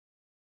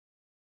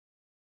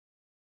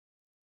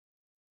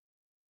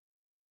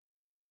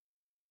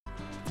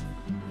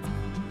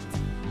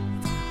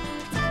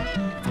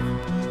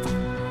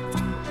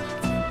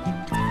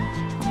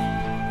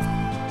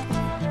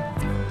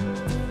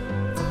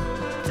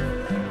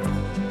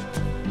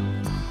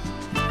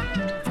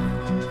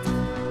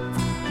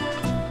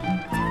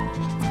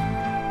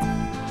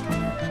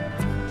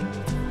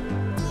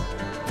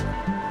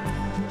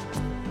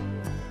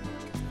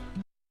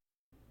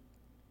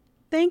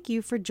Thank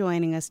you for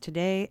joining us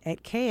today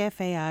at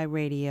KFAI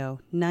Radio,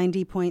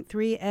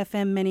 90.3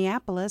 FM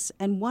Minneapolis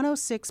and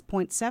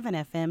 106.7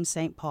 FM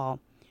St.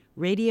 Paul.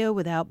 Radio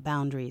without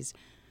boundaries.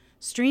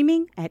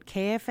 Streaming at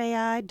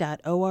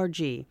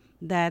kfai.org.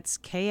 That's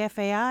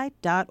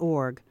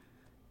kfai.org.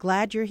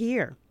 Glad you're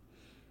here.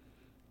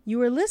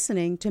 You are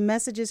listening to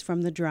Messages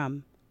from the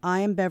Drum. I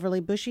am Beverly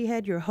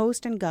Bushyhead, your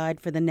host and guide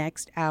for the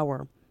next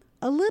hour.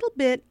 A little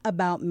bit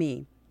about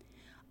me.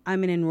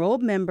 I'm an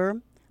enrolled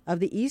member of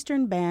the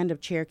Eastern Band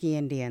of Cherokee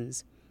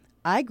Indians.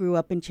 I grew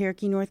up in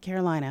Cherokee, North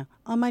Carolina,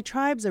 on my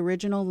tribe's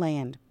original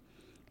land.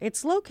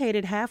 It's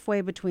located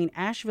halfway between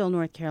Asheville,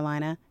 North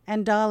Carolina,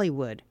 and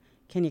Dollywood.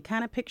 Can you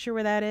kind of picture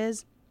where that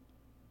is?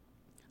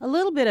 A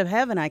little bit of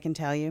heaven, I can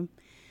tell you.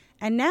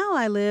 And now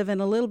I live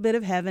in a little bit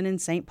of heaven in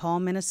St.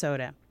 Paul,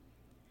 Minnesota.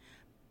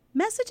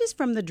 Messages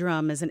from the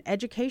Drum is an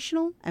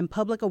educational and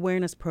public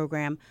awareness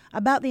program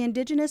about the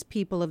indigenous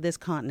people of this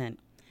continent.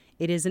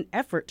 It is an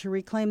effort to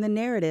reclaim the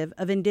narrative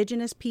of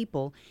indigenous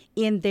people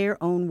in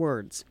their own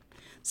words.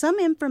 Some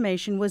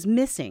information was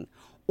missing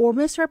or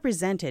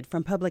misrepresented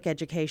from public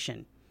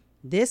education.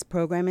 This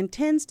program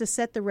intends to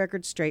set the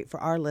record straight for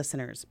our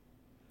listeners.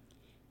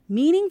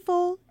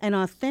 Meaningful and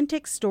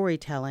authentic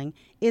storytelling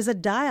is a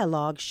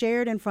dialogue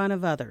shared in front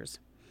of others.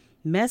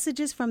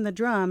 Messages from the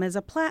Drum is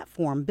a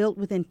platform built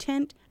with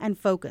intent and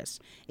focus.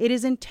 It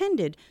is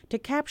intended to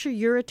capture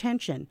your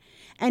attention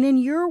and in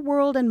your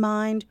world and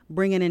mind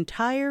bring an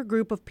entire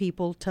group of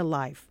people to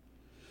life.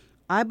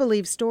 I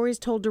believe stories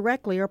told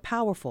directly are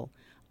powerful.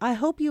 I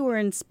hope you are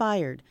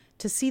inspired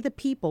to see the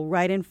people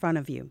right in front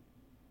of you.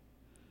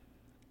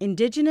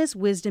 Indigenous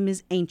wisdom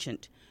is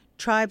ancient.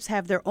 Tribes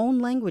have their own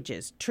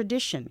languages,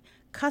 tradition,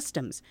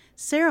 customs,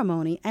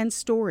 ceremony, and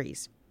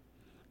stories.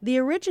 The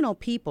original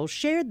people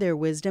shared their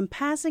wisdom,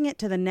 passing it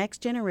to the next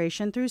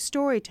generation through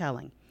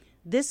storytelling.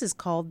 This is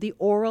called the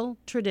oral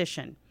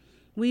tradition.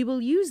 We will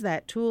use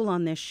that tool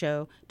on this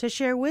show to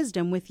share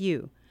wisdom with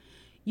you.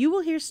 You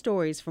will hear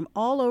stories from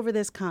all over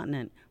this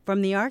continent,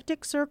 from the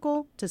Arctic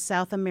Circle to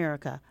South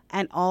America,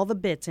 and all the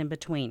bits in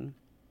between.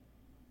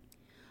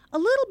 A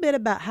little bit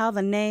about how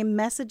the name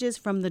Messages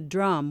from the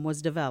Drum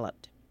was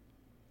developed.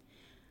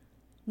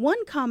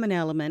 One common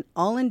element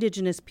all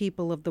indigenous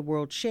people of the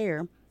world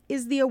share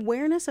is the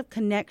awareness of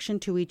connection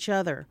to each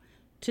other,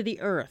 to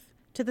the earth,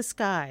 to the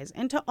skies,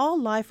 and to all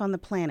life on the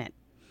planet.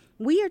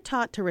 We are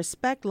taught to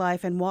respect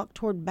life and walk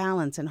toward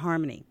balance and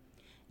harmony.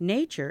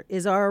 Nature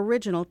is our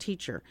original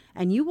teacher,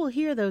 and you will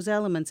hear those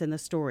elements in the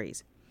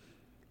stories.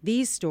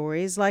 These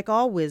stories, like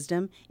all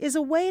wisdom, is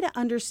a way to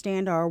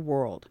understand our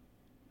world.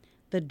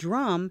 The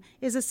drum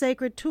is a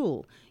sacred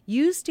tool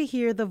used to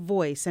hear the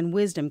voice and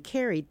wisdom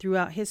carried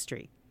throughout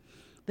history.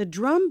 The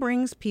drum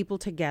brings people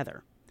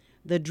together.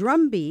 The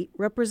drum beat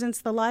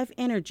represents the life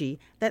energy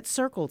that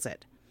circles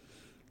it.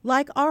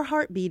 Like our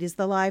heartbeat is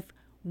the life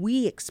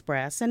we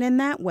express, and in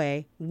that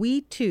way, we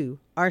too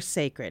are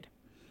sacred.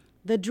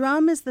 The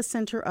drum is the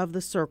center of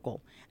the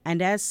circle, and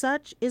as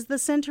such is the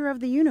center of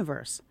the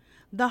universe,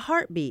 the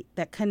heartbeat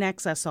that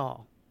connects us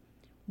all.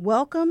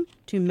 Welcome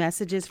to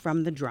Messages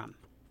from the Drum.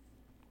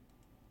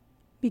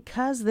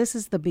 Because this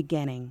is the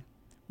beginning,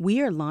 we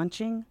are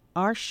launching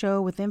our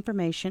show with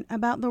information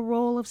about the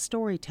role of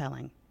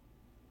storytelling.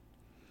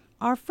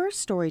 Our first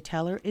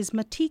storyteller is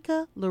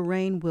Matika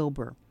Lorraine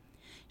Wilbur.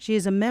 She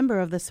is a member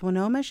of the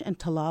Swinomish and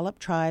Tulalip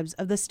tribes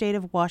of the state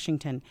of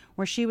Washington,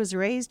 where she was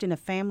raised in a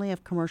family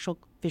of commercial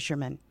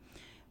fishermen.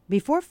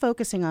 Before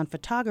focusing on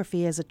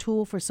photography as a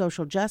tool for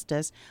social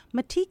justice,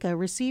 Matika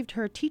received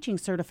her teaching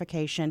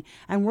certification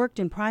and worked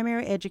in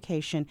primary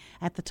education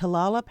at the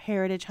Tulalip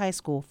Heritage High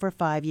School for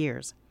 5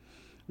 years.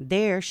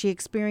 There, she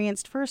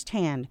experienced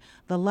firsthand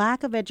the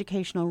lack of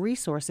educational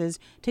resources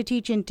to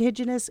teach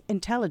indigenous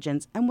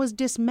intelligence and was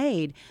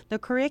dismayed the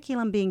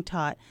curriculum being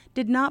taught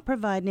did not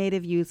provide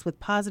Native youth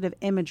with positive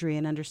imagery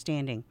and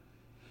understanding.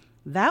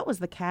 That was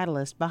the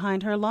catalyst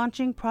behind her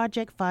launching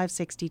Project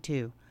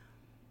 562.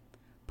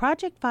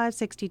 Project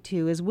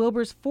 562 is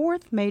Wilbur's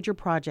fourth major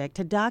project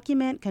to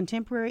document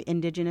contemporary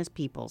indigenous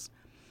peoples.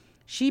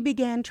 She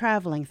began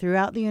traveling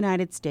throughout the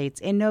United States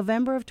in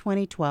November of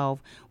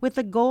 2012 with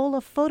the goal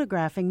of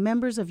photographing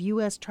members of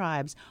U.S.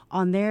 tribes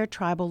on their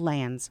tribal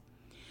lands.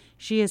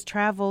 She has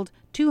traveled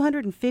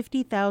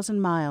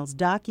 250,000 miles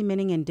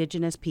documenting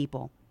indigenous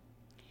people.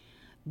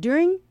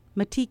 During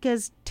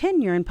Matika's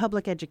tenure in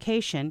public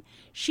education,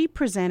 she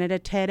presented a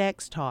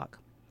TEDx talk.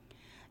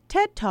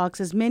 TED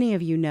Talks, as many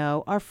of you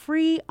know, are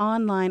free,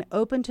 online,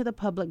 open to the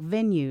public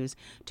venues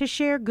to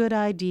share good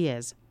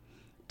ideas.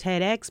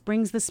 TEDx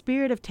brings the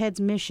spirit of TED's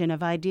mission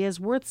of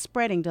ideas worth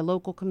spreading to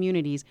local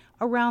communities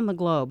around the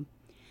globe.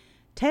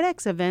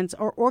 TEDx events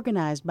are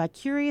organized by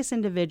curious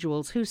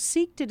individuals who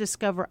seek to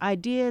discover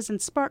ideas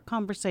and spark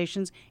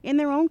conversations in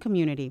their own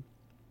community.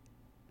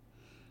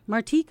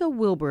 Matika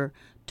Wilbur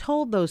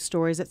told those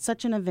stories at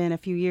such an event a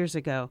few years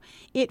ago.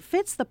 It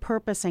fits the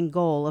purpose and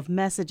goal of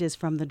Messages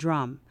from the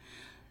Drum.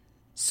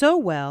 So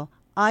well,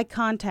 I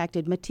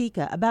contacted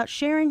Matika about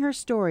sharing her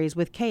stories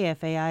with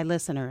KFAI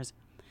listeners.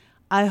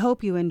 I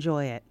hope you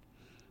enjoy it.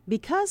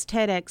 Because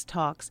TEDx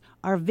talks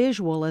are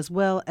visual as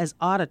well as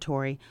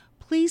auditory,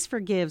 please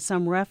forgive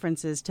some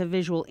references to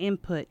visual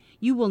input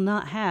you will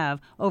not have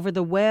over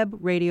the web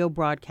radio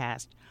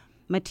broadcast.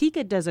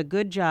 Matika does a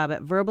good job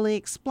at verbally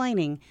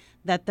explaining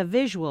that the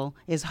visual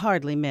is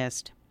hardly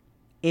missed.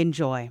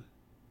 Enjoy.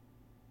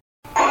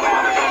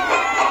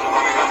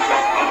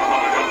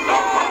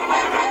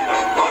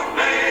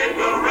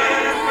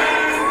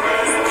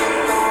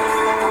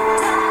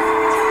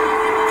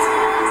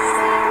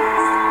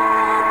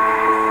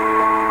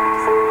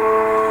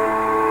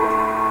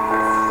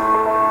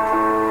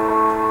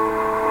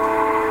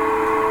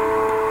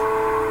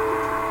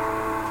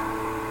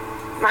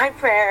 My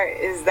prayer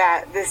is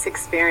that this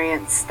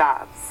experience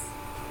stops.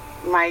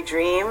 My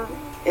dream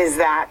is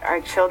that our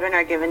children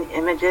are given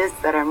images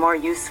that are more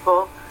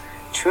useful,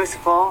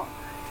 truthful,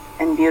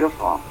 and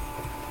beautiful.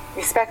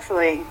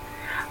 Respectfully,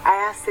 I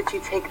ask that you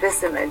take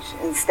this image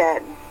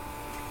instead.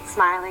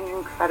 Smiling,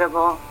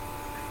 incredible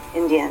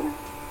Indian,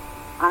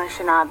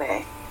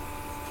 Anishinaabe,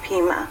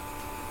 Pima,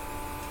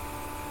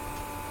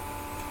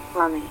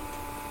 Lummi.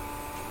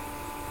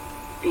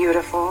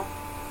 Beautiful,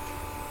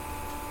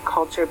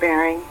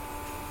 culture-bearing,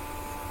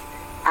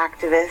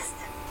 activist,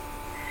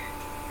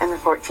 and the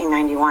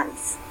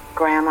 1491s.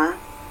 Grandma,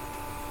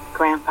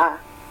 grandpa,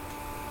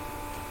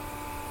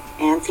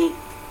 auntie,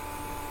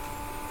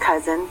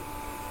 cousin,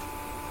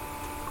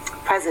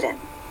 president,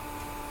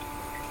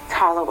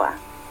 Tolowa,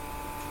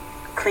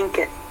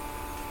 Tlingit,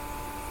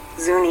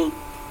 Zuni,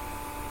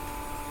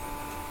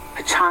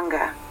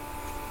 Pachanga,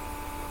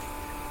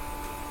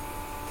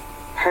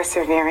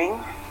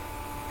 persevering,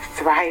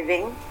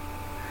 thriving,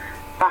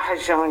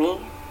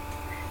 Bahajoni,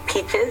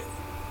 Peaches,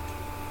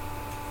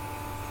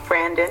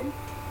 Brandon,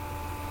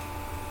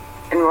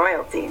 and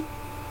royalty,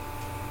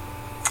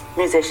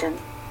 musician,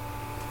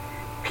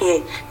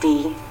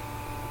 PhD,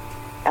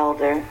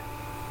 elder,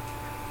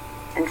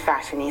 and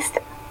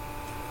fashionista.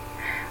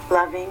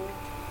 Loving,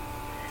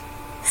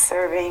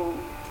 serving,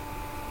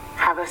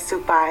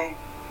 Havasupai,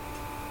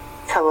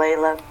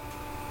 Talela,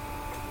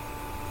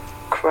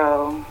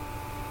 Crow,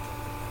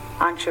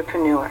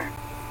 entrepreneur,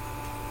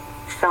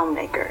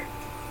 filmmaker,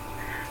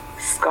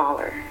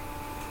 scholar,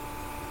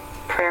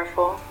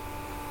 prayerful,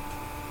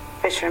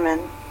 fisherman,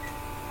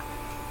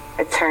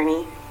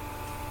 attorney,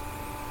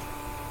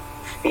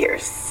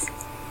 fierce,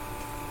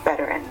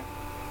 veteran,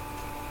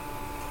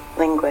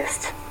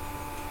 linguist,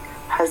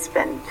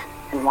 husband,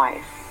 and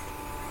wife.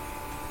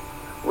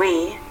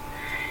 We,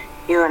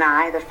 you and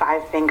I, the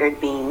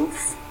five-fingered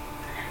beings,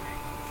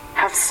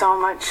 have so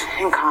much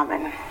in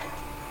common.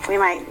 We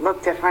might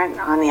look different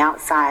on the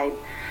outside,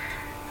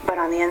 but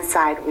on the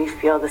inside we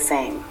feel the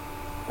same.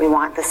 We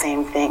want the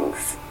same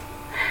things.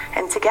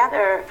 And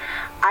together,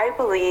 I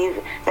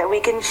believe that we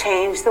can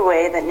change the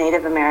way that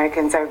Native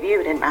Americans are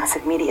viewed in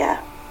massive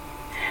media.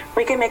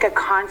 We can make a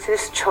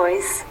conscious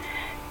choice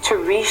to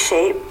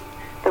reshape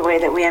the way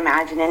that we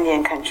imagine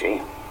Indian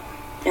country.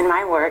 In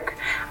my work,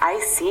 I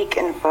seek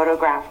and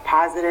photograph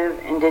positive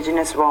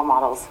Indigenous role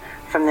models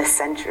from this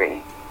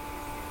century.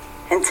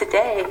 And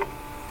today,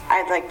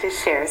 I'd like to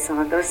share some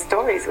of those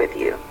stories with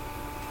you.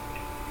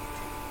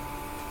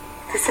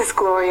 This is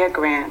Gloria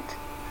Grant.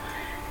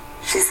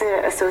 She's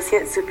the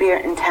Associate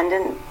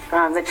Superintendent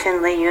from the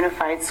Chinle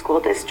Unified School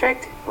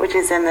District, which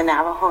is in the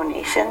Navajo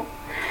Nation,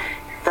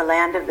 the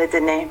land of the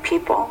Dene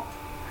people.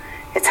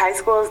 Its high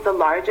school is the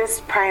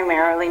largest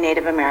primarily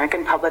Native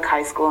American public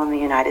high school in the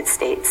United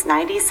States.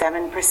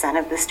 97%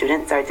 of the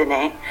students are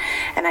Dene,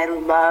 and I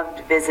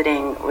loved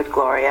visiting with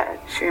Gloria.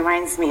 She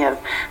reminds me of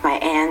my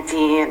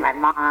auntie and my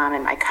mom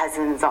and my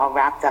cousins all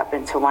wrapped up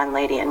into one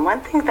lady. And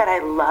one thing that I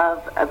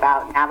love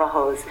about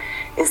Navajos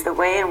is the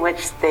way in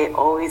which they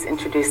always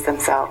introduce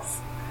themselves.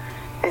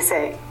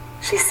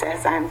 She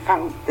says, I'm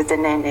from the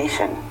Dene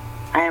Nation.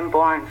 I am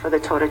born for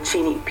the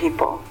Totochini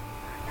people,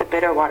 the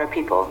Bitterwater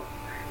people,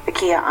 the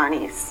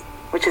Kia'anis,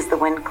 which is the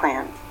Wind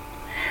Clan.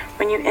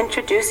 When you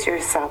introduce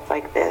yourself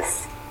like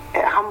this,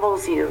 it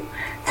humbles you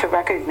to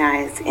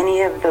recognize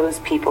any of those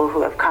people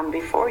who have come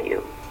before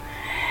you.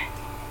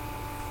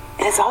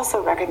 It is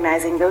also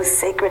recognizing those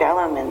sacred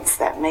elements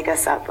that make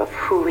us up of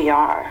who we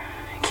are.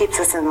 It keeps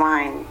us in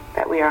line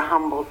that we are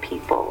humble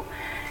people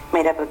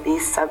made up of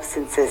these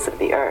substances of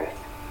the earth.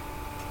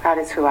 That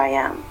is who I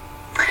am.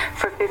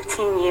 For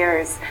 15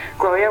 years,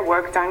 Gloria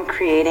worked on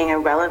creating a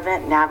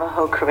relevant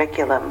Navajo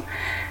curriculum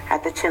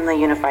at the Chinle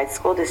Unified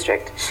School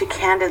District. She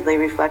candidly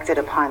reflected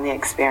upon the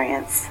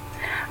experience.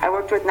 I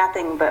worked with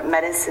nothing but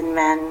medicine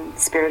men,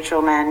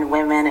 spiritual men,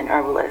 women, and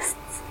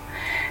herbalists.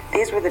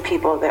 These were the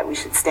people that we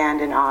should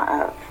stand in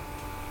awe of.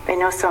 They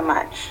know so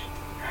much.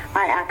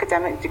 My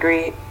academic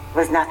degree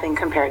was nothing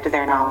compared to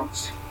their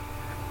knowledge.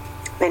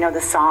 They know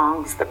the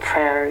songs, the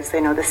prayers, they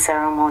know the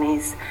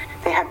ceremonies.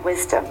 They had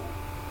wisdom.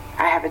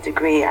 I have a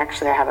degree,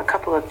 actually I have a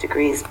couple of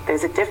degrees.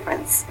 There's a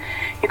difference.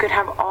 You could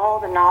have all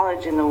the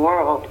knowledge in the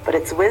world, but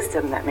it's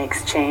wisdom that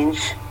makes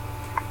change.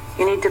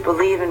 You need to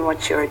believe in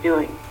what you're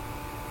doing.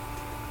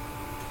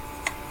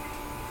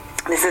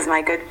 This is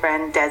my good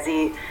friend,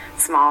 Desi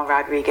Small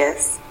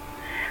Rodriguez.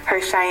 Her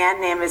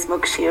Cheyenne name is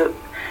Mukshiut,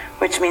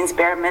 which means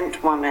Bear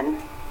Mint Woman,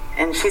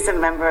 and she's a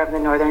member of the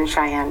Northern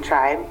Cheyenne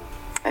tribe.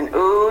 And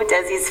ooh,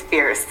 Desi's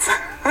fierce,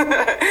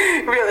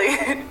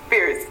 really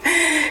fierce.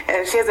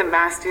 And she has a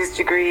master's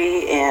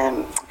degree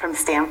from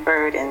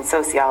Stanford in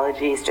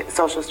sociology,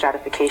 social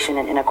stratification,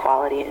 and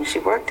inequality. And she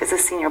worked as a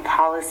senior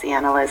policy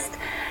analyst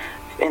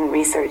in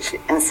research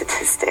and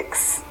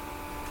statistics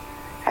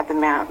at the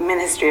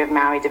Ministry of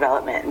Maui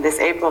Development. And this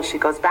April, she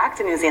goes back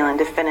to New Zealand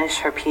to finish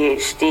her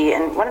PhD.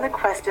 And one of the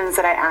questions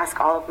that I ask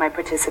all of my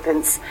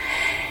participants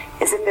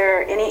is if there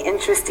are any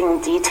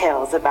interesting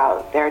details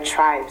about their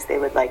tribes they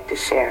would like to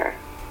share.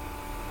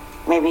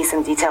 Maybe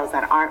some details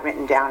that aren't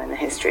written down in the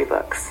history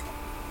books.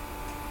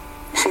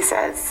 She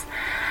says,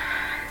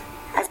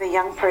 as a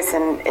young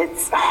person,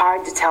 it's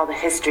hard to tell the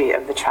history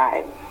of the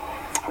tribe.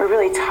 We're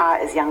really taught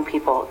as young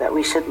people that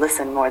we should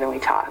listen more than we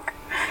talk.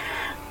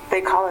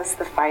 They call us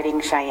the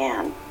Fighting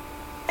Cheyenne.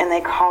 And they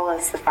call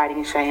us the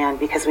Fighting Cheyenne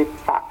because we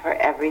fought for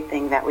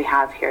everything that we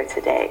have here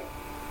today.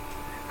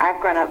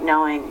 I've grown up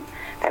knowing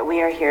that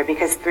we are here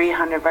because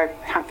 300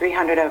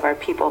 of our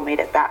people made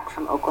it back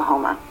from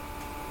Oklahoma.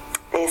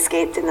 They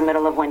escaped in the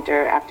middle of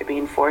winter after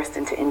being forced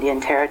into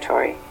Indian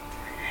territory.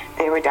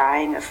 They were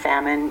dying of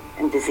famine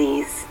and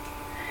disease.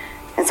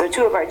 And so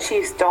two of our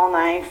chiefs, Dull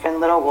Knife and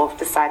Little Wolf,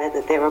 decided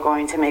that they were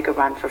going to make a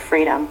run for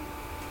freedom.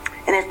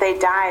 And if they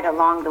died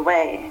along the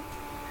way,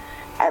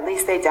 at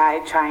least they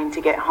died trying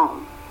to get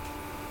home.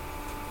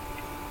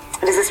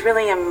 It is this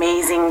really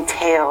amazing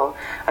tale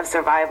of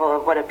survival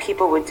of what a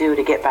people would do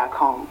to get back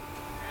home.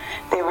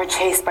 They were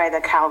chased by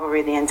the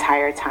cavalry the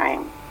entire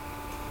time.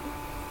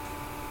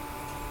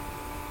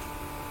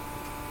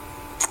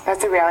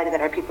 That's a reality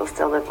that our people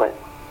still live with.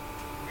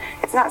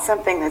 It's not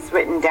something that's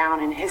written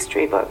down in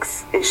history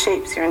books. It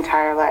shapes your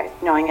entire life,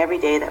 knowing every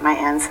day that my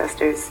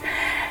ancestors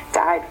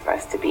died for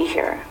us to be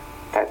here.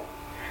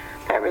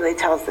 That really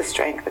tells the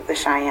strength of the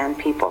Cheyenne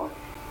people.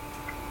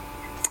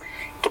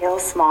 Gail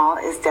Small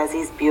is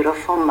Desi's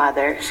beautiful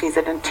mother. She's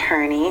an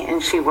attorney,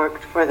 and she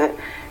worked for the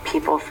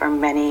people for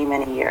many,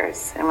 many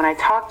years. And when I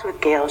talked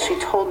with Gail, she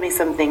told me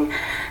something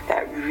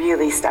that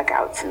really stuck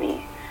out to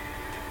me.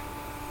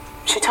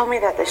 She told me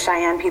that the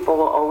Cheyenne people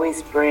will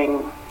always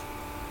bring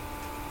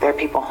their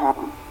people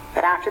home.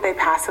 That after they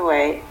pass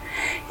away,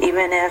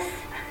 even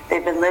if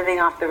they've been living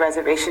off the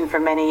reservation for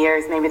many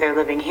years, maybe they're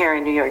living here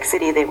in New York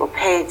City, they will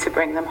pay to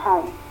bring them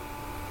home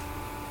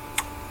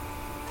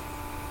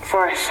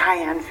for a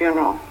Cheyenne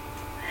funeral,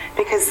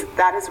 because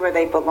that is where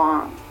they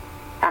belong,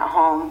 at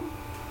home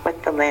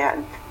with the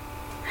land.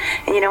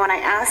 And when I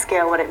asked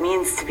Gail what it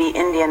means to be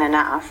Indian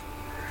enough,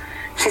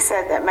 she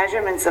said that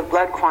measurements of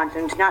blood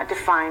quantum do not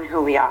define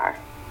who we are.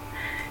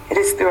 It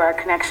is through our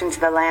connection to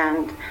the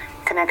land,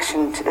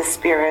 connection to the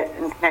spirit,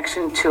 and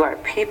connection to our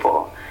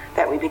people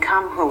that we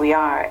become who we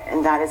are,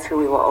 and that is who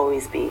we will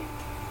always be.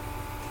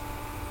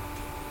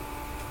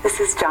 This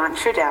is John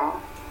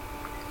Trudell.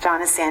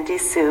 John is Santee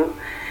Sioux,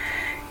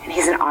 and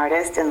he's an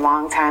artist and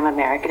longtime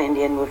American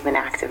Indian movement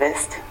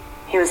activist.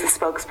 He was the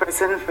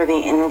spokesperson for the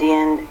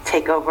Indian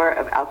takeover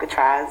of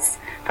Alcatraz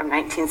from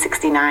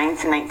 1969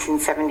 to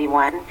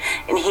 1971,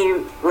 and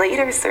he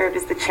later served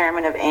as the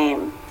chairman of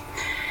AIM.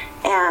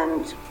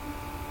 And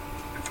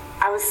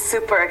I was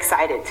super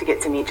excited to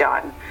get to meet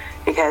John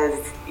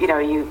because,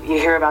 you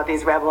hear about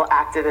these rebel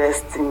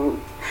activists, and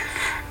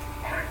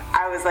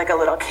I was like a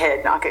little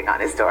kid knocking on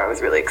his door. I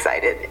was really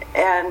excited.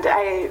 And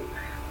I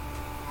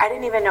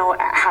didn't even know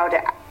how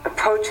to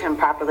approach him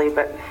properly,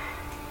 but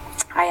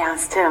I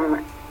asked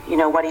him,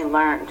 what he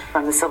learned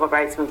from the civil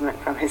rights movement,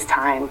 from his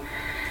time,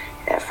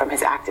 from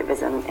his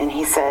activism. And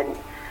he said,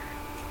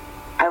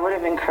 I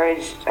wouldn't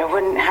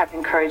have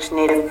encouraged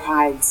Native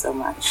pride so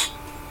much.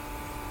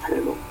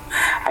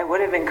 I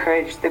would have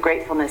encouraged the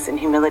gratefulness and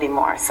humility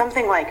more.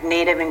 Something like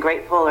native and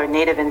grateful or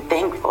native and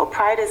thankful.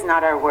 Pride is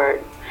not our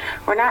word.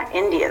 We're not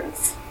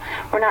Indians.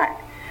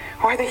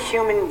 We're the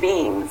human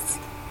beings.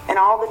 And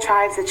all the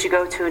tribes that you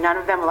go to, none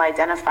of them will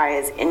identify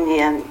as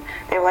Indian.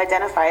 They will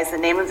identify as the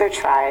name of their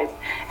tribe,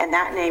 and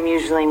that name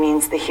usually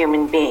means the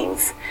human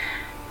beings.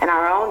 In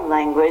our own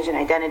language and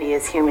identity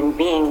as human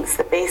beings,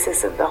 the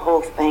basis of the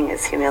whole thing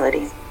is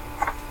humility.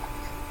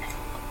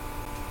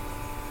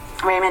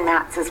 Raymond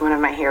Matz is one of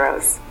my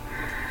heroes.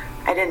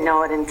 I didn't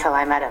know it until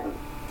I met him.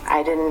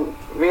 I didn't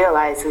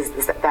realize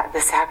that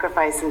the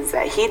sacrifices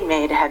that he'd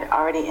made had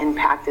already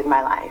impacted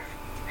my life.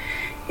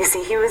 You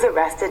see, he was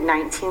arrested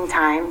 19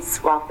 times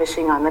while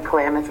fishing on the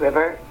Klamath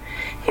River.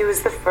 He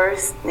was the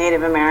first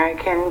Native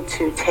American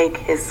to take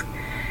his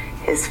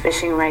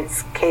fishing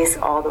rights case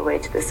all the way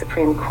to the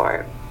Supreme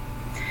Court.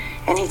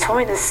 And he told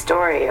me this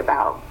story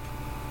about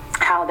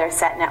how their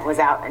set net was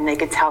out and they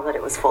could tell that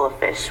it was full of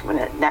fish. When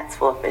a net's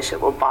full of fish,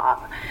 it will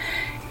bob.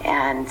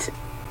 And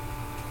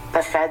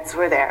the feds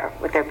were there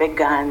with their big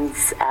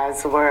guns,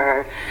 as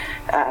were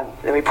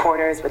the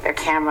reporters with their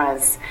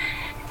cameras.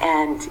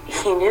 And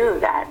he knew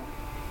that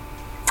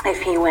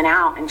if he went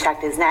out and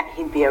checked his net,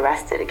 he'd be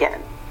arrested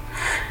again.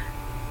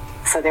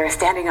 So they were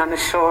standing on the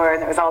shore,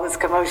 and there was all this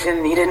commotion,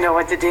 and he didn't know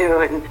what to do.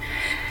 And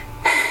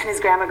his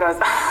grandma goes,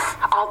 "Oh,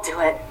 I'll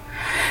do it."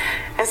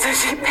 And so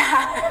she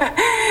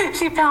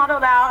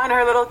paddled out in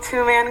her little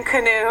two-man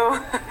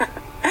canoe,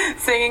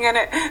 singing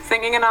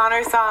an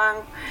honor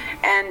song,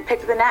 and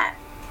picked the net.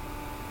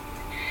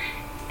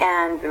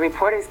 And the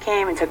reporters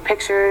came and took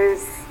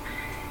pictures,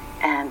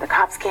 and the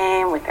cops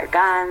came with their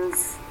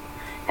guns,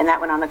 and that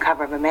went on the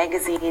cover of a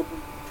magazine.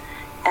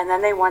 And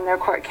then they won their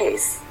court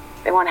case.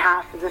 They won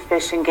half of the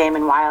fish and game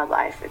and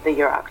wildlife at the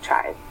Yurok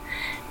tribe.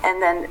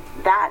 And then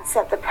that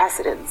set the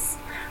precedence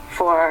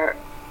for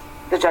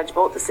the Judge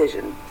Bolt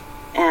decision.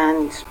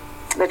 And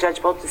the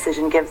Judge Bolt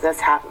decision gives us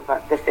half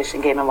of the fish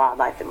and game and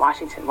wildlife in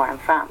Washington, where I'm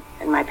from.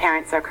 And my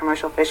parents are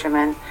commercial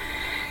fishermen,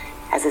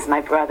 as is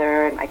my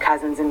brother and my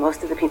cousins and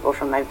most of the people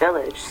from my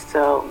village.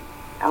 So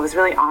I was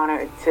really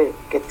honored to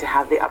get to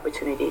have the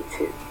opportunity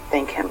to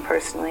thank him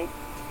personally.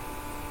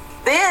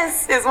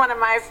 This is one of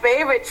my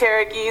favorite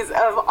Cherokees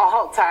of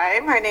all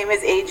time. Her name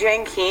is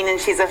Adrienne Keene, and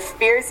she's a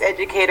fierce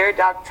educator,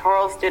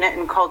 doctoral student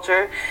in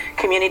culture,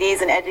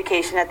 communities, and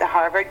education at the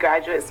Harvard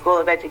Graduate School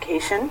of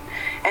Education.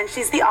 And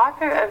she's the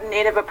author of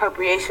Native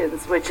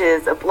Appropriations, which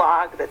is a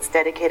blog that's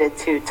dedicated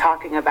to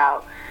talking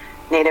about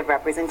Native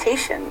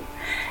representation.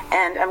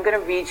 And I'm going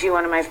to read you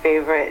one of my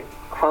favorite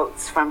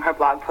quotes from her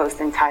blog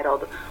post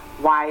entitled,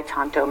 "Why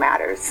Tonto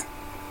Matters."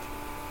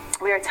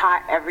 We are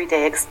taught every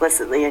day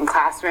explicitly in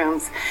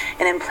classrooms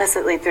and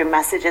implicitly through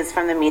messages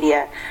from the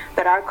media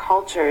that our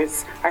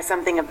cultures are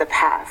something of the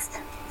past,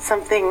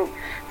 something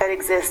that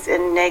exists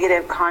in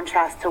negative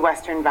contrast to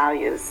Western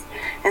values,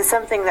 and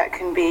something that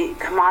can be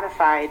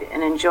commodified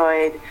and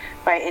enjoyed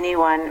by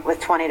anyone with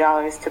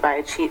 $20 to buy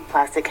a cheap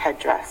plastic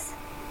headdress.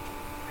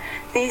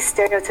 These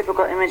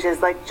stereotypical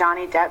images, like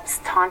Johnny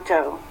Depp's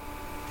Tonto,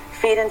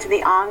 feed into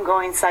the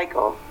ongoing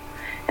cycle,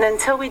 and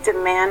until we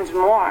demand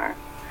more,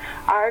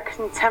 our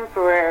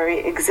contemporary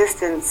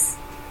existence,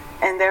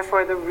 and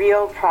therefore the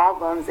real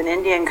problems in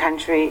Indian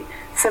country,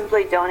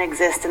 simply don't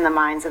exist in the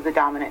minds of the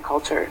dominant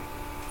culture.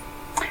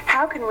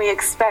 How can we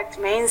expect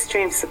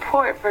mainstream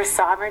support for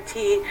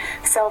sovereignty,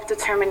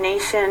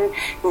 self-determination,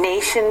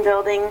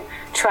 nation-building,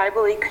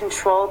 tribally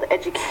controlled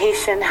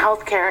education,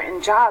 healthcare,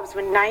 and jobs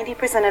when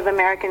 90% of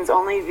Americans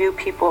only view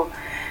people,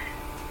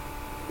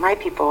 my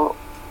people,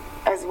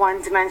 as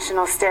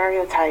one-dimensional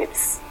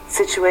stereotypes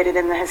situated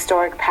in the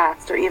historic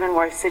past, or even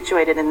worse,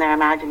 situated in their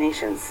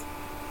imaginations?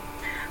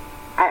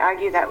 I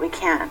argue that we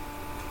can.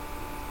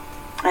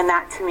 And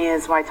that, to me,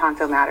 is why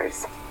Tonto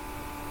matters.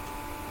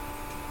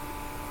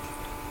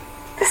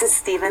 This is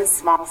Stephen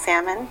Small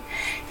Salmon.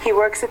 He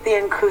works at the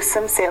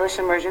Inkusum Salish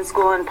Immersion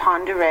School in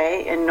Pend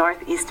Oreille in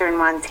northeastern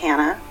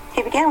Montana.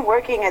 He began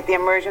working at the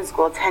immersion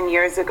school 10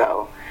 years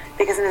ago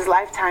because in his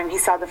lifetime he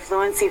saw the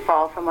fluency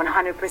fall from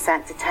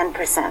 100% to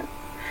 10%.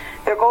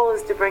 Their goal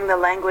is to bring the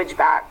language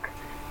back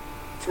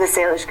to the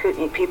Salish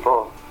Kootenai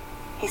people.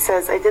 He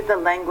says, "I did the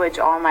language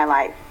all my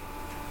life.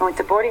 I went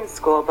to boarding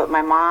school, but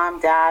my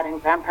mom, dad,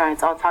 and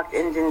grandparents all talked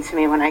Indian to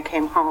me when I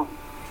came home.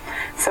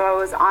 So I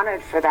was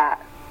honored for that.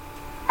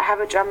 I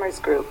have a drummers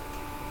group.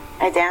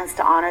 I dance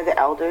to honor the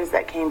elders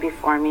that came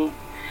before me.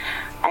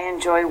 I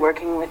enjoy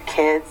working with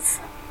kids,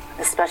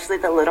 especially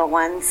the little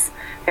ones.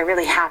 They're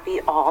really happy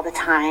all the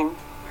time.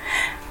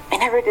 I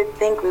never did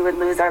think we would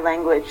lose our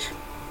language.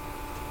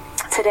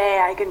 Today,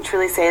 I can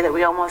truly say that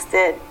we almost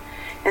did.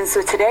 And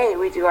so today,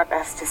 we do our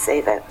best to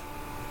save it."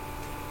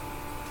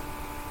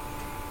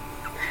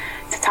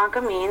 Tatanka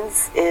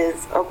Means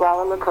is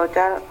Oglala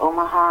Lakota,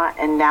 Omaha,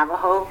 and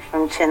Navajo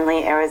from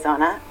Chinle,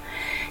 Arizona.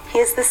 He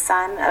is the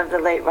son of the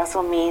late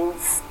Russell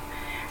Means.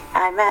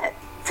 I met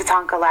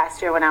Tatanka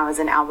last year when I was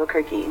in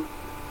Albuquerque.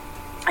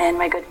 And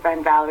my good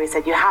friend Valerie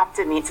said, "You have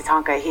to meet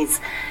Tatanka. He's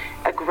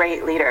a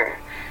great leader."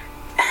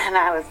 And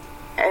I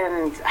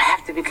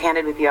have to be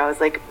candid with you. I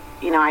was like,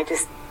 I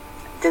just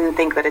didn't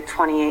think that a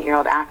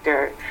 28-year-old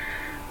actor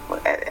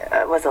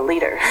was a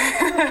leader.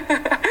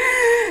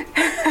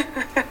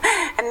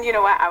 And you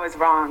know what? I was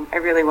wrong. I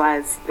really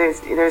was.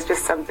 There's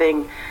just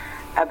something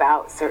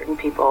about certain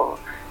people.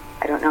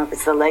 I don't know if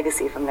it's the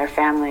legacy from their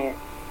family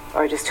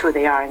or just who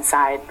they are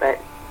inside, but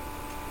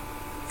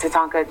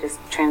Tatanka just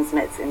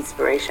transmits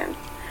inspiration.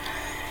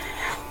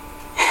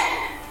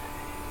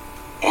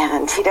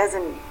 And he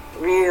doesn't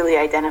really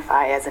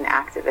identify as an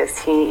activist.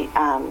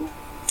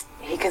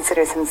 He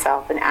considers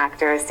himself an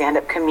actor, a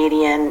stand-up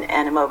comedian,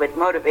 and a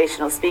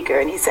motivational speaker.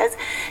 And he says,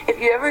 if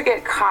you ever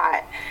get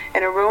caught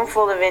in a room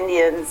full of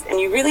Indians and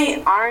you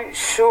really aren't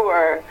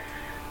sure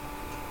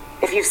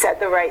if you've said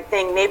the right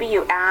thing, maybe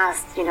you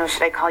asked,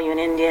 should I call you an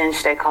Indian?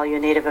 Should I call you a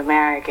Native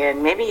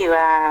American? Maybe you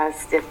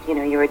asked if,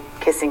 you were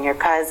kissing your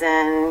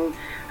cousin.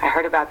 I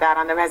heard about that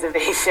on the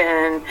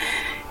reservation.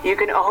 You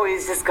can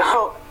always just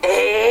go,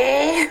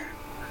 eh?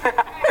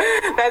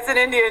 That's an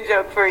Indian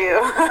joke for you.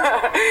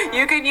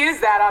 You can use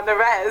that on the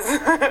res.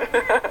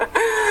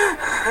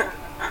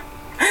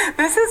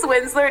 This is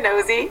Winsler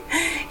Nosey.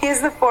 He is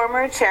the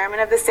former chairman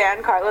of the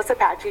San Carlos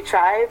Apache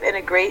tribe and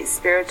a great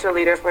spiritual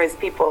leader for his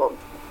people.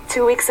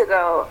 2 weeks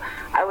ago,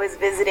 I was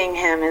visiting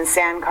him in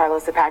San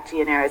Carlos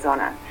Apache in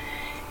Arizona.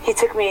 He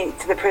took me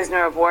to the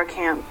prisoner of war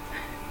camp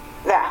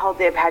that held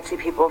the Apache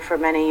people for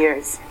many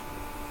years.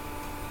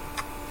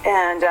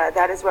 And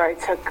that is where I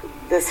took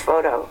this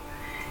photo.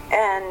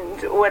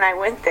 And when I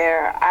went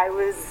there, I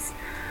was,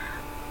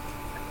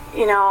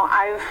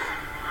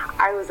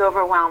 I was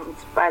overwhelmed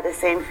by the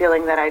same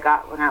feeling that I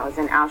got when I was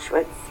in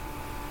Auschwitz.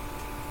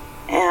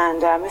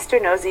 And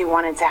Mr. Nosy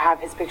wanted to have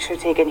his picture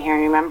taken here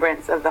in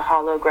remembrance of the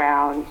hollow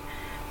ground,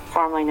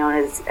 formerly known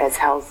as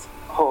Hell's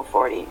Hole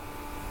 40.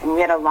 And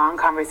we had a long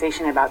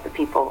conversation about the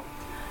people,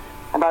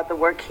 about the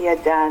work he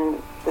had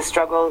done, the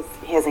struggles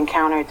he has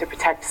encountered to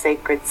protect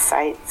sacred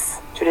sites,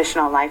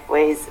 traditional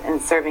lifeways,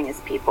 and serving his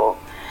people.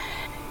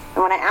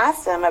 And when I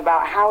asked him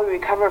about how we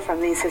recover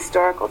from these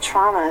historical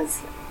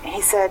traumas,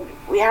 he said,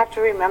 we have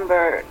to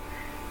remember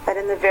that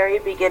in the very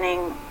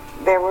beginning,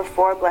 there were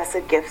 4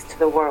 blessed gifts to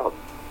the world.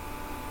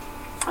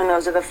 And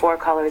those are the 4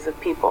 colors of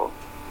people.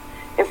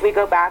 If we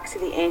go back to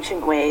the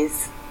ancient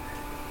ways,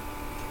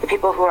 the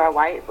people who are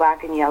white,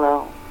 black, and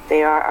yellow,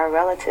 they are our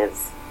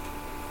relatives.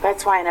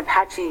 That's why in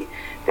Apache,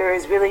 there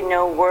is really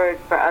no word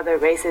for other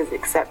races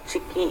except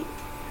Chiqui.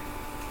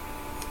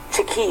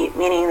 Chiqui,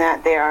 meaning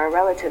that they are a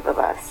relative of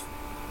us.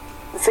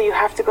 And so you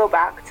have to go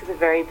back to the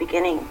very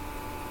beginning.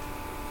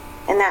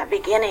 And that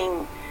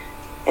beginning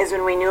is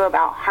when we knew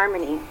about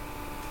harmony.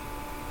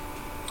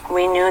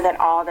 We knew that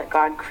all that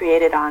God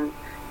created on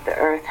the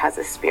earth has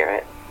a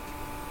spirit.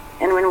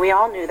 And when we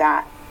all knew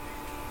that,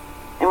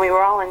 and we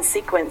were all in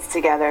sequence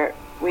together,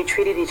 we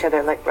treated each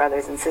other like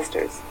brothers and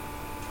sisters.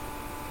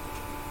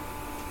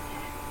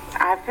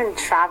 I've been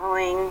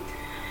traveling,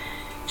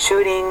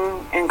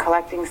 shooting, and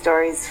collecting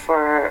stories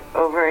for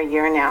over a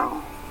year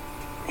now.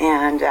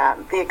 And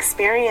the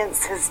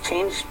experience has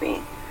changed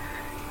me.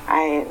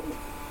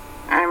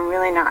 I'm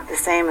really not the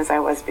same as I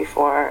was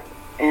before.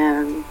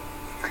 And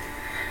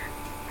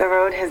the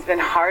road has been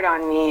hard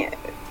on me.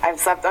 I've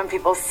slept on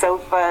people's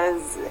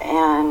sofas,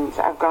 and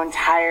I've grown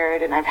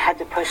tired, and I've had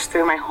to push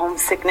through my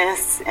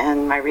homesickness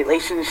and my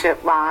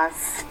relationship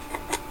loss,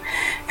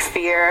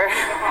 fear,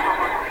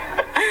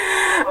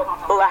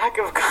 lack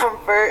of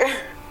comfort,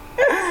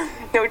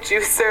 no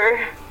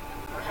juicer.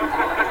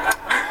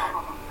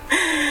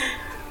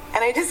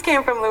 And I just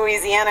came from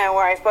Louisiana,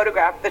 where I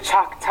photographed the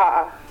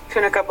Choctaw,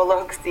 Tunica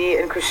Biloxi,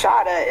 and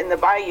Coushatta in the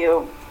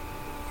bayou,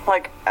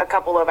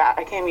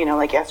 I came,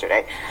 like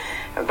yesterday,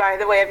 by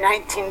the way of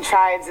 19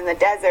 tribes in the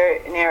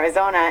desert in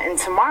Arizona. And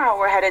tomorrow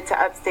we're headed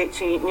to upstate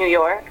New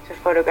York to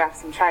photograph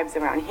some tribes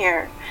around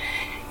here.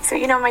 So,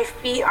 my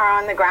feet are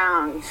on the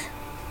ground.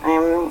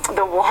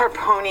 The war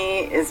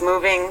pony is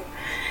moving.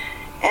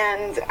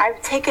 And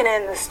I've taken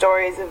in the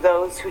stories of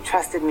those who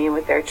trusted me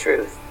with their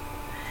truth.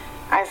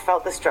 I've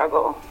felt the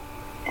struggle,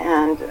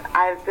 and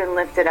I've been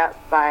lifted up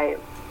by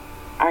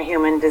our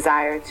human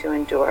desire to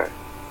endure.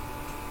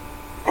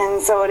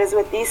 And so it is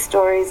with these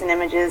stories and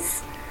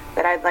images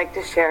that I'd like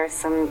to share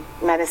some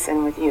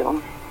medicine with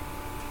you.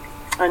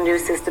 A new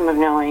system of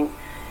knowing,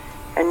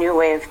 a new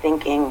way of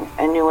thinking,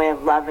 a new way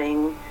of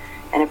loving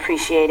and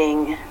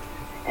appreciating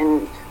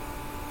and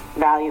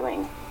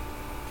valuing.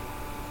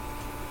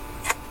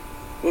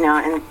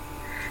 And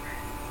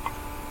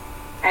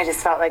I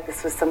just felt like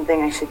this was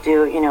something I should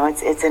do.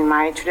 It's in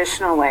my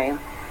traditional way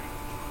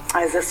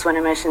as a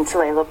Swinomish and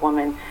Tulalip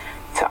woman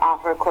to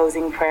offer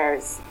closing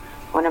prayers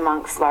when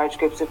amongst large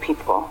groups of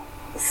people.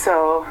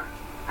 So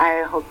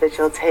I hope that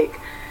you'll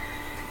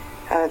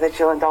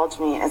indulge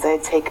me as I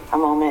take a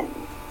moment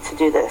to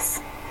do this.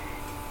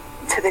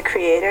 To the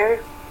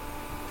Creator,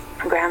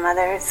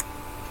 grandmothers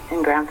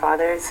and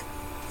grandfathers,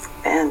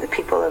 and the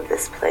people of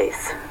this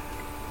place,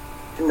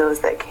 and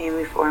those that came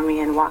before me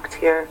and walked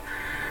here,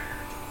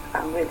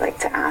 we'd like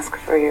to ask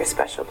for your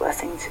special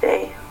blessing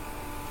today.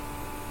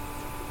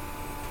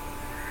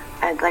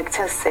 I'd like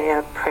to say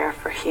a prayer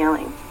for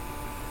healing,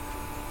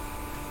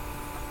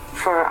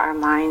 for our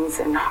minds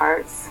and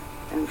hearts,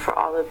 and for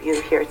all of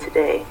you here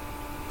today.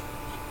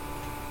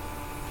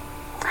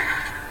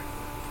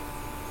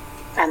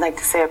 I'd like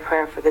to say a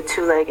prayer for the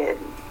 2-legged,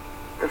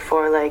 the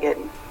 4-legged,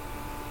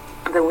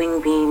 the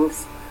wing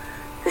beings,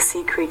 the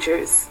sea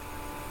creatures,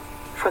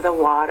 for the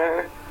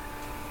water,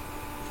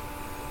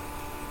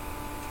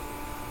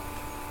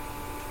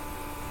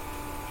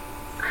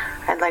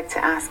 I'd like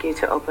to ask you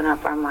to open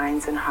up our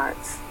minds and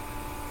hearts,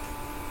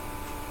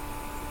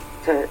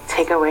 to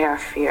take away our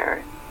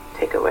fear,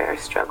 take away our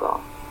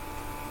struggle,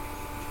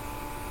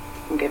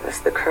 and give us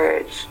the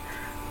courage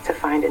to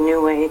find a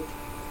new way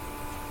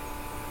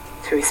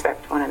to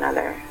respect one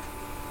another,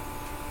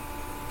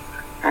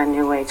 a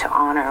new way to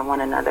honor one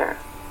another.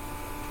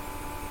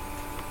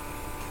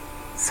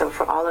 So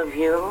for all of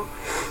you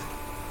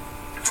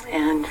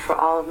and for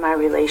all of my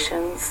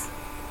relations,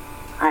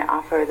 I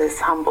offer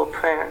this humble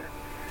prayer.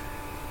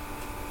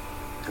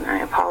 And I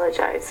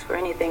apologize for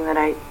anything that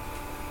I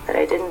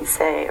didn't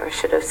say or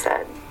should have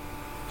said.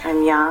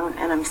 I'm young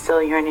and I'm still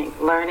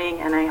learning,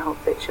 and I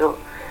hope that you'll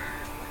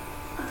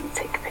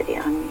take pity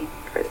on me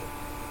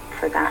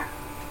for that.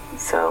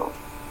 So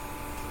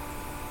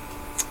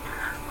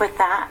with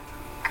that,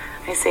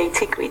 I say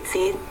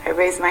Tikwitsi. I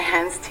raise my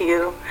hands to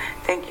you.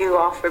 Thank you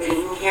all for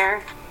being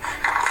here.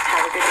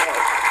 Have a good day.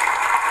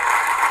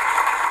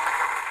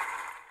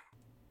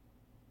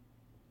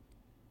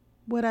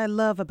 What I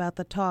love about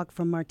the talk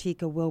from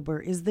Martika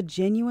Wilbur is the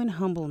genuine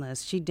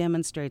humbleness she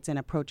demonstrates and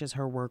approaches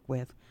her work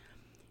with.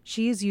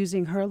 She is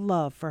using her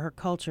love for her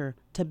culture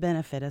to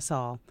benefit us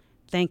all.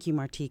 Thank you,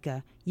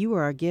 Martika. You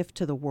are a gift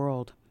to the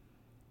world.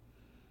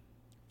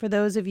 For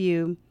those of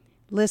you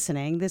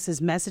listening, this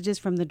is Messages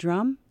from the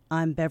Drum.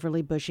 I'm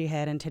Beverly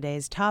Bushyhead, and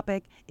today's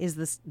topic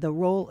is the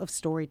role of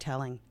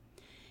storytelling.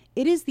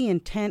 It is the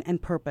intent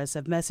and purpose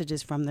of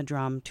Messages from the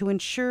Drum to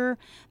ensure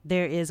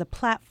there is a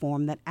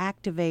platform that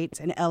activates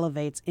and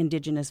elevates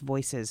Indigenous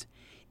voices.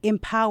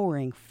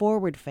 Empowering,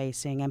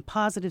 forward-facing, and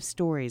positive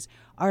stories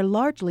are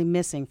largely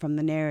missing from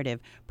the narrative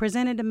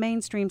presented to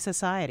mainstream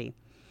society.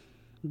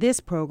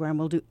 This program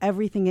will do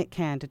everything it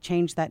can to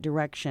change that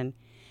direction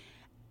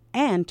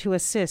and to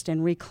assist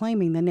in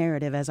reclaiming the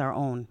narrative as our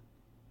own.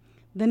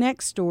 The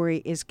next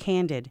story is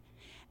candid,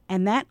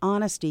 and that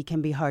honesty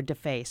can be hard to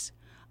face.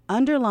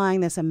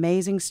 Underlying this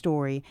amazing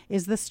story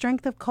is the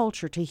strength of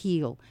culture to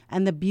heal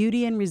and the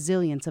beauty and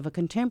resilience of a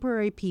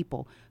contemporary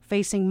people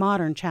facing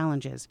modern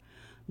challenges.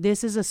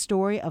 This is a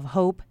story of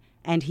hope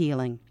and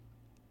healing.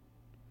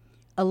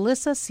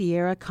 Alyssa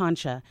Sierra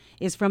Concha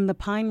is from the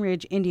Pine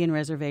Ridge Indian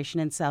Reservation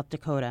in South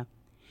Dakota.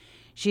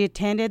 She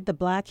attended the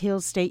Black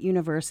Hills State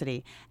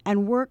University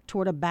and worked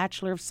toward a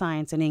Bachelor of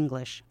Science in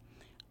English.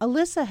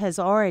 Alyssa has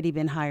already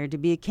been hired to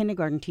be a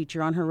kindergarten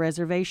teacher on her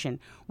reservation,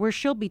 where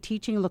she'll be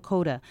teaching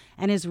Lakota,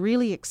 and is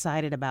really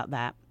excited about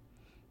that.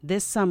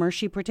 This summer,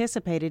 she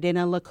participated in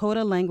a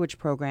Lakota language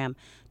program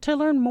to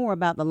learn more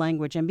about the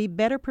language and be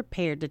better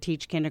prepared to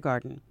teach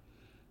kindergarten.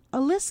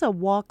 Alyssa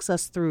walks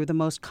us through the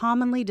most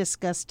commonly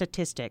discussed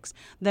statistics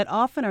that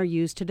often are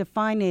used to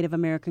define Native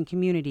American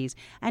communities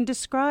and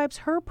describes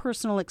her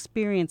personal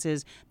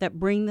experiences that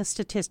bring the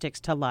statistics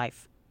to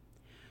life.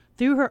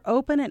 Through her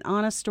open and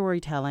honest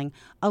storytelling,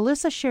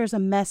 Alyssa shares a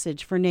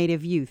message for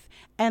Native youth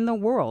and the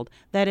world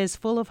that is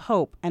full of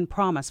hope and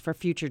promise for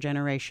future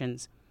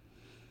generations.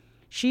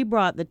 She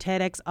brought the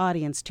TEDx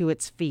audience to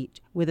its feet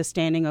with a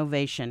standing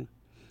ovation.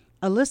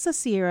 Alyssa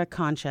Sierra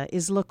Concha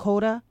is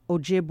Lakota,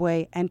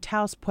 Ojibwe, and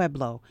Taos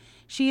Pueblo.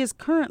 She is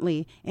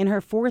currently in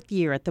her 4th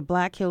year at the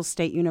Black Hills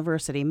State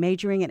University,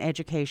 majoring in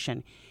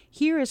education.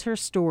 Here is her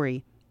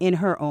story in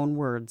her own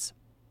words.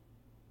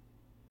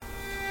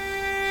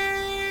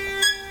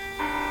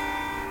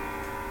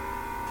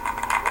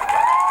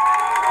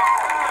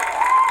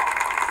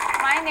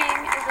 My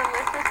name is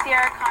Alyssa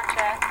Sierra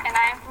Concha, and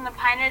I am from the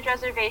Pine Ridge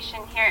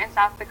Reservation here in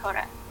South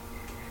Dakota.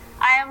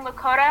 I am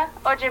Lakota,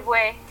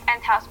 Ojibwe,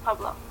 and Taos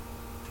Pueblo.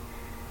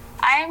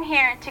 I am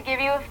here to give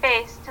you a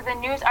face to the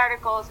news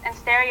articles and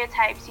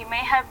stereotypes you may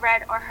have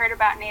read or heard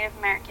about Native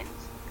Americans.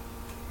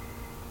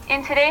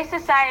 In today's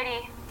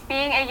society,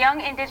 being a young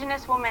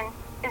Indigenous woman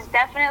is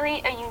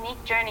definitely a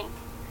unique journey,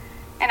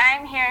 and I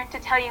am here to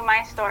tell you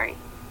my story.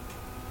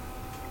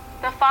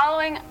 The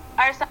following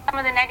are some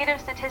of the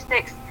negative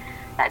statistics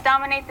that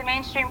dominate the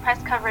mainstream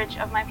press coverage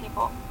of my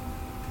people.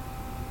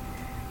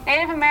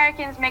 Native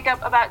Americans make up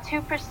about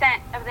 2%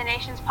 of the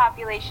nation's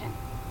population.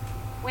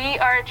 We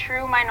are a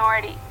true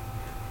minority.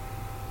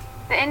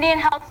 The Indian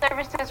Health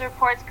Services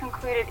reports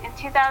concluded in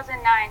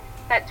 2009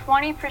 that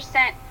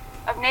 20%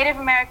 of Native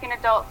American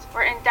adults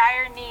were in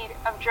dire need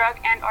of drug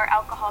and or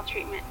alcohol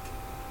treatment.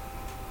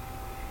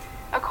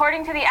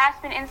 According to the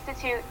Aspen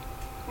Institute,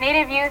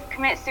 Native youth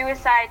commit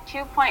suicide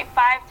 2.5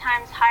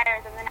 times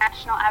higher than the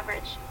national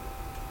average.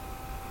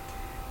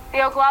 The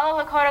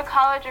Oglala Lakota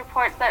College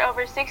reports that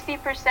over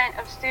 60%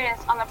 of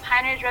students on the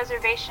Pine Ridge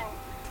Reservation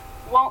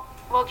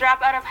will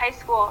drop out of high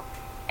school,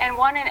 and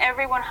 1 in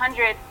every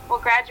 100 will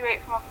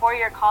graduate from a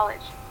 4-year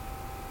college.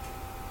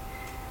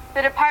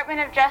 The Department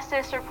of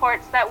Justice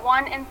reports that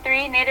 1 in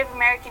 3 Native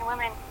American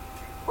women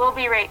will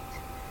be raped.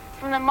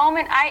 From the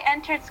moment I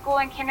entered school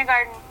in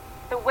kindergarten,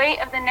 the weight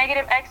of the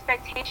negative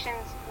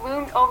expectations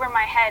loomed over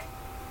my head,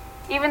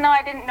 even though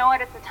I didn't know it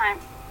at the time.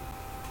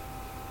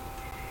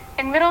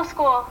 In middle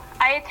school,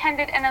 I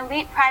attended an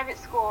elite private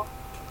school,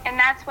 and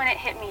that's when it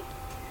hit me.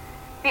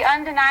 The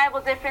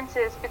undeniable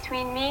differences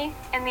between me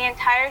and the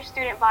entire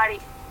student body.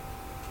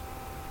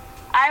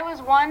 I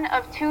was one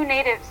of 2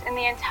 natives in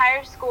the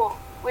entire school,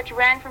 which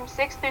ran from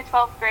 6th through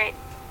 12th grade.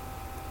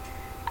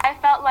 I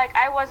felt like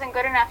I wasn't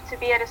good enough to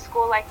be at a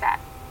school like that.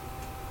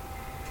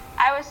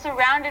 I was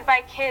surrounded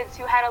by kids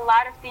who had a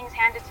lot of things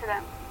handed to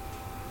them.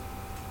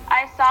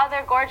 I saw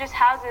their gorgeous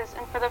houses,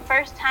 and for the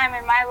first time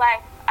in my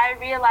life, I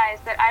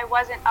realized that I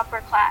wasn't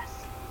upper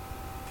class.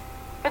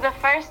 For the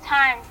first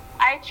time,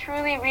 I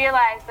truly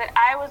realized that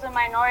I was a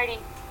minority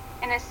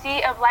in a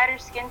sea of lighter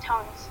skin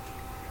tones,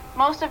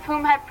 most of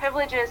whom had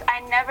privileges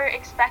I never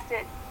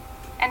expected,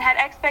 and had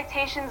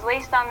expectations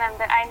laced on them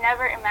that I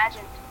never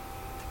imagined.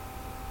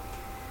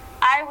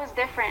 I was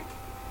different.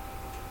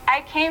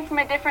 I came from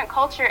a different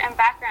culture and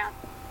background.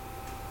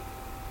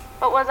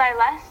 But was I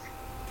less?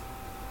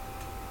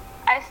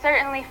 I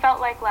certainly felt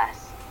like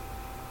less.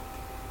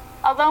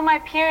 Although my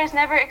peers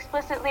never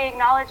explicitly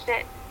acknowledged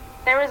it,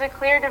 there was a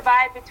clear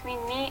divide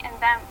between me and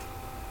them.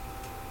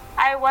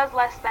 I was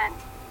less than.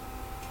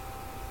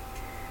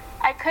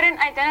 I couldn't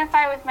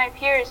identify with my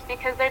peers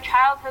because their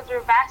childhoods were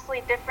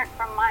vastly different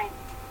from mine.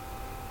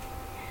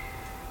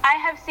 I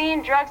have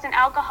seen drugs and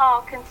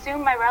alcohol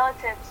consume my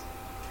relatives,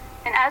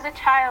 and as a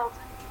child,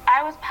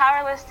 I was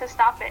powerless to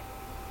stop it.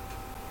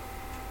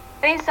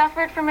 They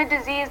suffered from a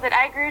disease that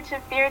I grew to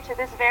fear to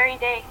this very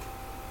day.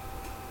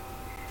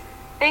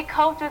 They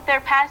coped with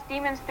their past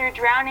demons through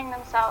drowning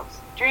themselves,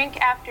 drink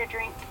after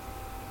drink.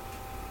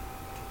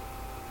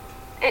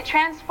 It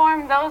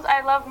transformed those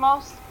I loved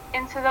most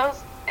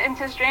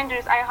into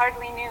strangers I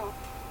hardly knew,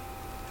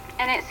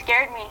 and it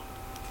scared me.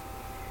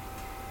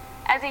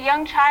 As a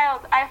young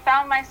child, I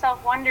found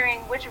myself wondering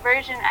which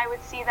version I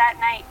would see that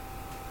night,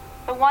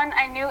 the one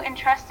I knew and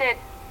trusted,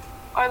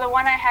 or the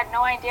one I had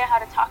no idea how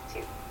to talk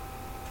to.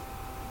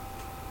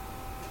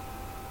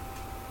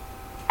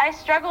 I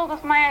struggled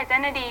with my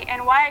identity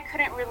and why I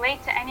couldn't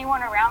relate to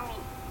anyone around me.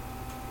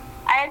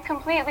 I had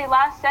completely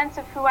lost sense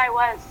of who I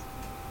was,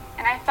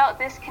 and I felt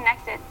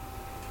disconnected.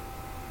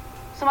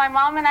 So my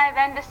mom and I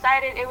then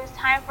decided it was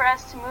time for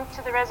us to move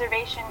to the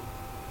reservation.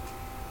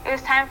 It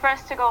was time for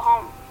us to go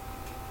home.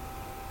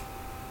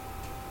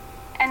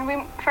 And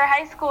for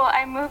high school,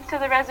 I moved to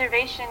the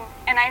reservation,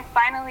 and I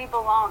finally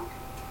belonged.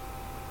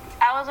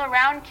 I was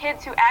around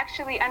kids who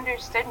actually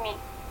understood me.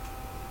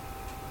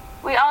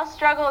 We all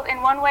struggled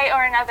in one way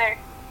or another,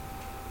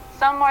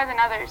 some more than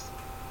others.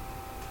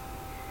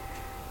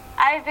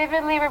 I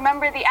vividly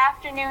remember the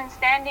afternoon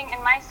standing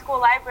in my school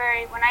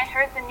library when I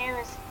heard the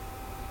news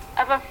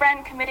of a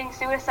friend committing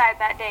suicide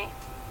that day.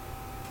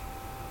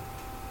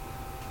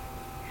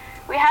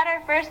 We had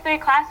our first 3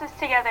 classes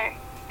together,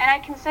 and I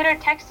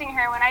considered texting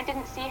her when I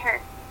didn't see her,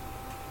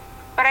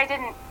 but I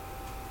didn't.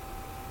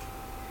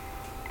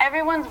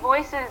 Everyone's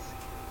voices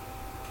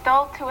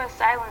dulled to a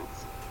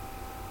silence.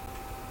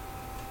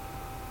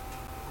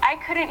 I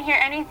couldn't hear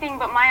anything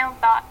but my own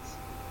thoughts.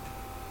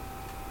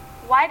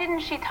 Why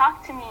didn't she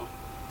talk to me?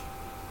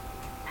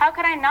 How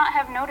could I not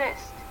have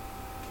noticed?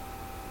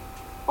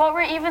 What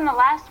were even the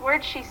last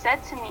words she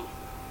said to me?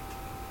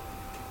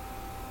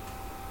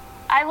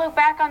 I look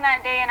back on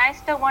that day and I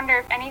still wonder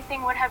if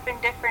anything would have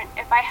been different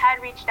if I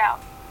had reached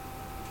out.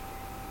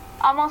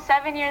 Almost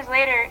 7 years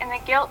later, and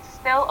the guilt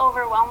still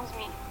overwhelms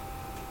me.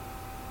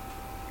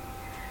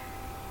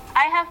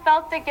 I have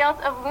felt the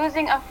guilt of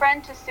losing a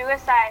friend to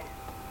suicide,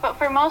 but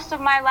for most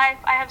of my life,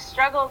 I have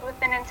struggled with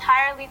an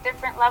entirely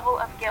different level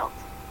of guilt.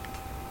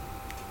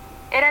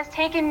 It has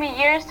taken me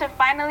years to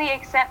finally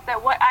accept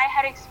that what I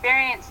had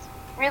experienced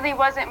really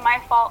wasn't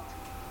my fault.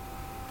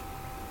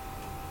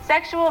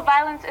 Sexual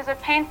violence is a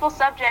painful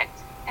subject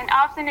and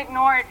often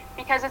ignored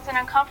because it's an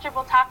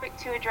uncomfortable topic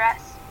to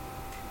address.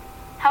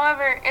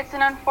 However, it's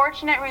an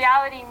unfortunate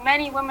reality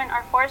many women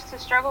are forced to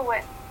struggle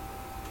with.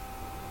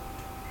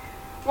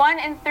 1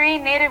 in 3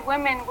 Native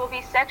women will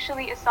be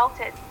sexually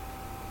assaulted.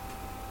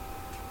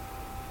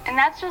 And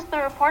that's just the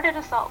reported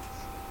assaults.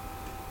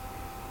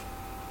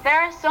 There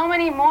are so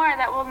many more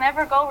that will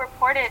never go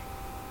reported.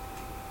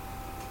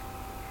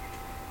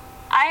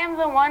 I am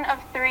the one of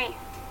 3.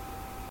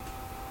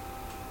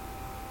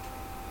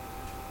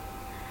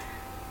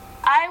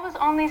 I was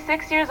only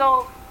 6 years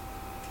old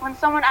when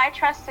someone I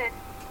trusted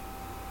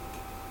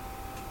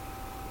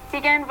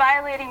began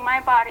violating my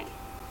body.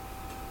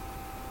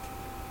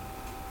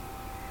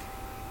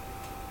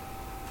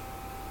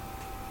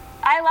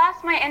 I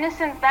lost my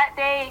innocence that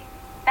day,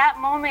 that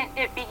moment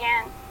it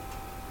began.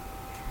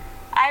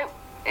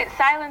 It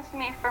silenced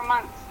me for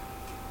months.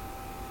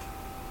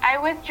 I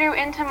withdrew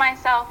into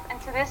myself,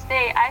 and to this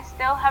day, I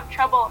still have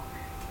trouble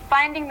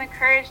finding the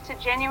courage to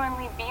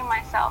genuinely be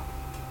myself.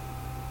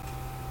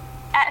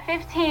 At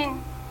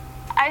 15,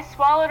 I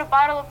swallowed a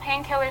bottle of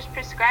painkillers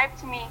prescribed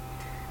to me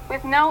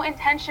with no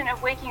intention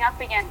of waking up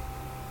again.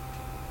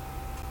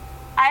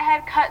 I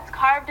had cuts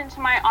carved into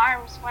my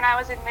arms when I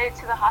was admitted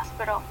to the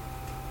hospital.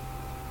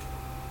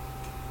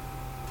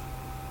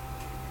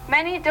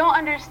 Many don't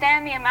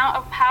understand the amount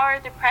of power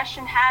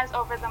depression has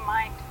over the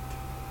mind.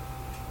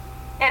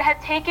 It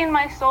had taken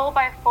my soul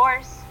by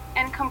force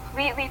and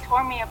completely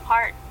tore me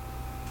apart.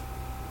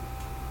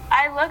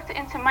 I looked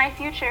into my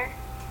future,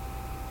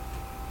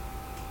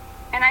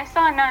 and I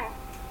saw none.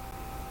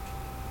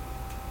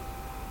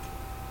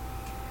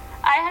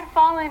 I had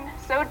fallen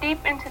so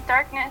deep into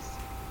darkness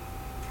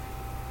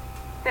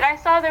that I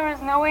saw there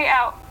was no way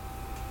out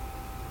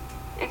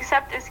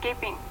except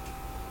escaping.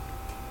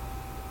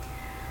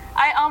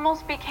 I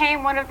almost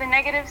became one of the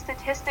negative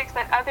statistics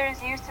that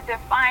others use to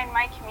define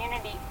my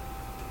community.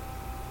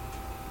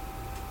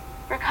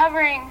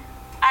 Recovering,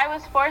 I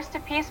was forced to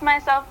piece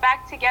myself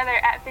back together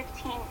at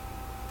 15,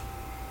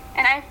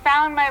 and I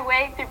found my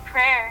way through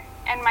prayer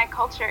and my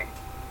culture.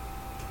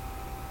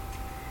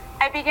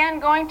 I began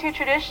going to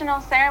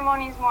traditional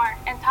ceremonies more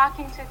and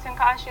talking to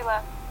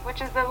Tunkashila,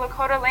 which is the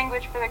Lakota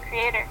language for the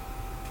Creator.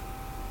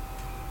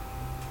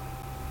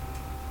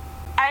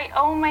 I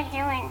owe my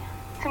healing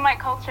to my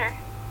culture,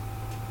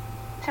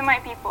 to my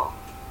people.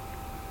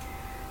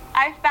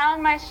 I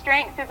found my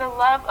strength through the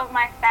love of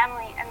my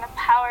family and the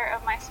power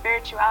of my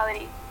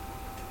spirituality.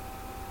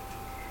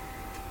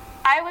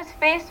 I was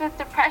faced with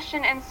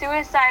depression and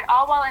suicide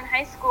all while in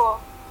high school,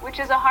 which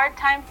is a hard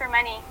time for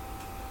many.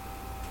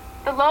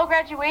 The low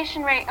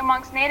graduation rate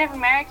amongst Native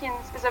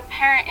Americans is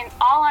apparent in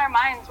all our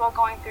minds while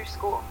going through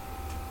school.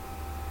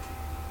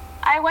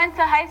 I went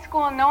to high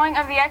school knowing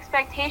of the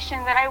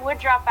expectation that I would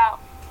drop out,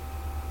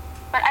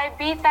 but I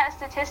beat that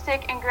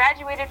statistic and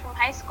graduated from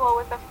high school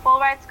with a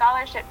full-ride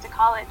scholarship to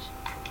college.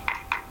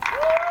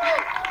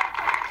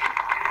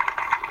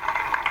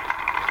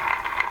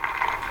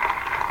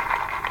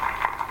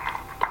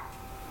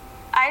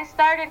 I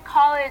started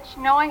college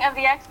knowing of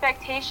the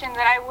expectation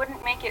that I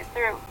wouldn't make it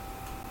through.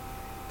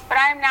 But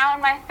I am now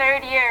in my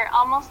 3rd year,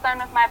 almost done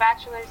with my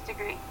bachelor's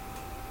degree.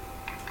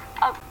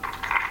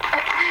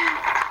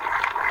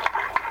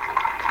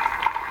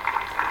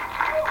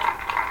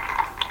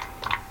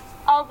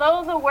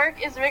 Although the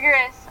work is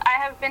rigorous, I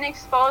have been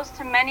exposed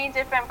to many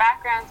different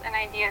backgrounds and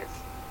ideas.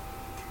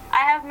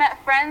 I have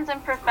met friends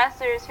and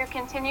professors who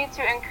continue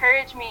to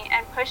encourage me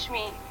and push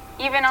me,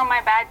 even on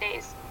my bad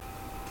days.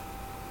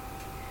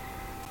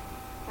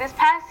 This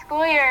past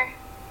school year,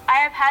 I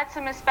have had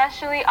some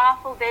especially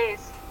awful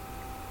days.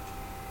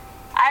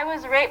 I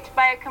was raped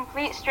by a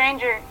complete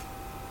stranger.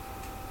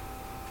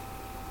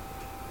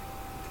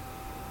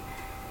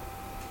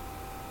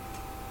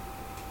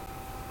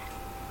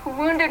 Who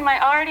wounded my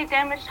already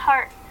damaged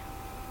heart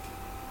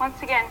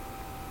once again.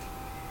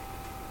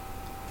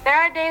 There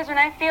are days when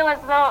I feel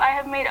as though I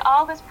have made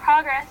all this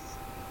progress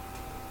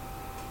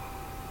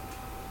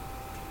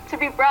to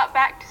be brought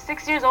back to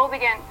 6 years old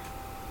again,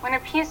 when a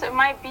piece of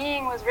my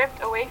being was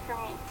ripped away from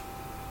me.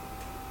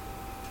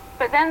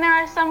 But then there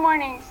are some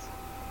mornings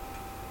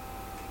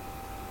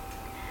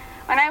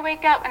when I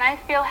wake up and I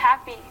feel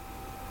happy,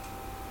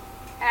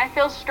 and I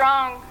feel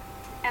strong,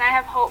 and I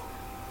have hope.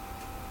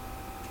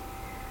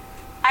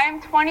 I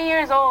am 20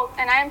 years old,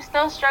 and I am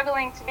still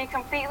struggling to be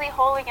completely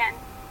whole again,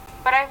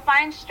 but I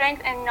find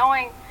strength in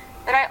knowing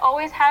that I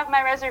always have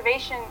my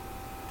reservation,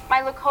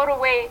 my Lakota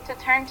way to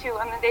turn to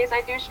on the days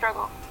I do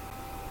struggle.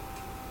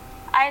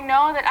 I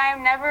know that I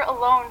am never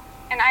alone,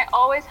 and I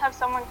always have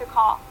someone to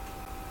call.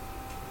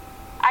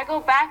 I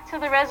go back to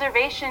the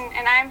reservation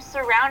and I am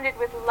surrounded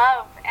with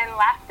love and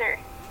laughter.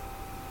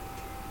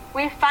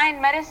 We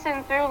find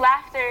medicine through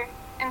laughter,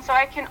 and so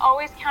I can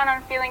always count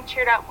on feeling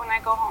cheered up when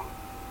I go home.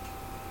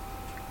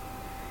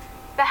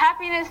 The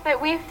happiness that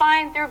we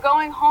find through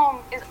going home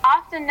is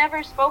often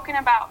never spoken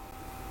about,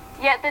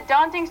 yet the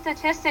daunting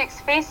statistics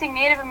facing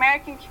Native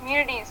American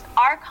communities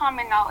are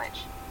common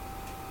knowledge.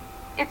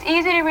 It's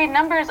easy to read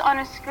numbers on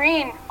a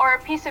screen or a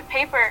piece of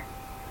paper,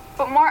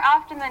 but more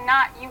often than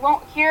not, you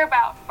won't hear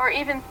about or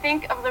even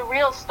think of the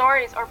real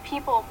stories or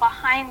people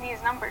behind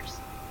these numbers.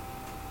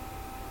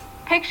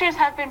 Pictures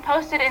have been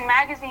posted in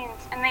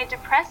magazines, and they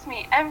depress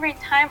me every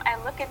time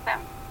I look at them.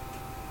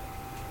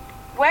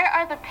 Where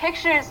are the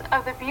pictures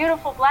of the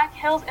beautiful Black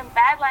Hills and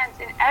Badlands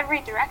in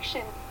every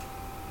direction?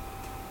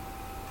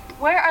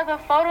 Where are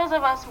the photos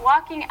of us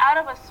walking out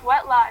of a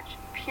sweat lodge,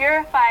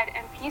 purified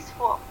and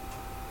peaceful?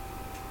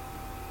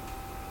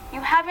 You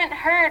haven't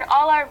heard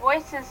all our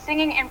voices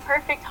singing in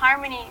perfect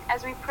harmony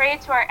as we pray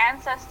to our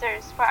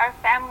ancestors for our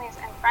families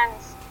and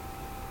friends.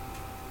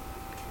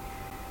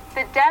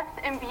 The depth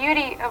and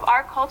beauty of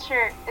our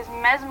culture is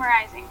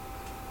mesmerizing,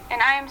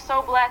 and I am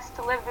so blessed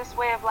to live this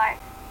way of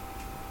life.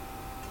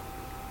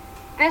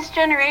 This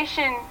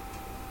generation,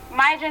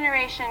 my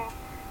generation,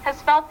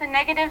 has felt the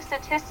negative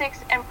statistics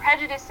and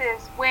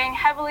prejudices weighing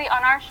heavily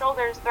on our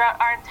shoulders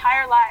throughout our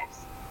entire lives.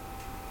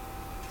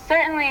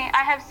 Certainly,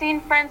 I have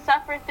seen friends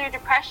suffer through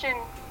depression,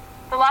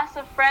 the loss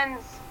of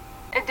friends,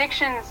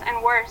 addictions,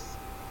 and worse.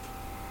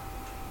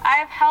 I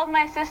have held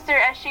my sister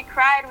as she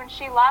cried when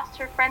she lost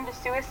her friend to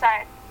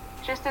suicide,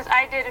 just as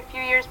I did a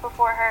few years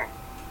before her.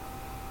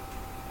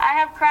 I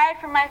have cried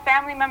for my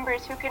family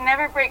members who could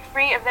never break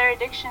free of their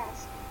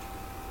addictions.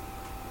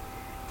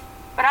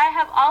 But I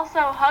have also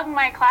hugged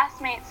my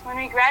classmates when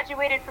we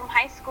graduated from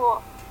high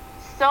school,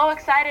 so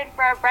excited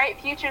for our bright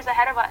futures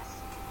ahead of us.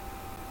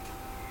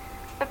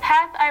 The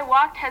path I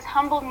walked has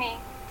humbled me,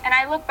 and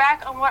I look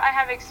back on what I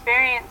have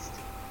experienced,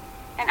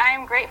 and I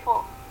am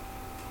grateful.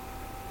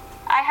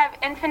 I have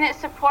infinite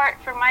support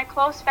from my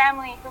close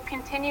family who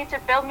continue to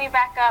build me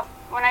back up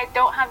when I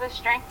don't have the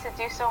strength to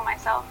do so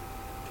myself.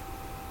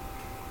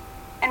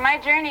 And my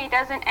journey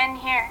doesn't end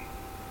here.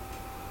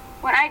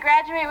 When I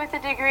graduate with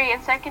a degree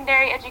in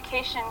secondary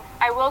education,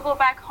 I will go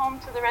back home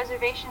to the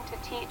reservation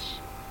to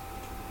teach.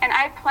 And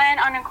I plan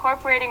on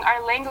incorporating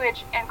our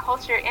language and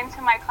culture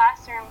into my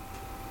classroom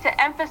to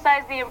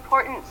emphasize the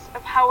importance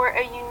of how we're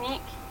a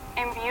unique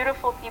and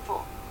beautiful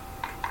people.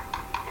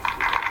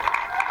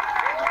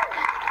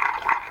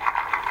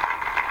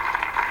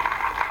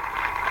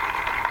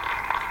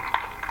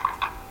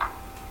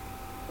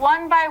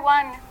 One by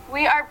one,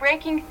 we are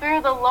breaking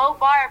through the low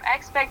bar of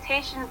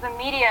expectations the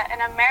media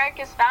and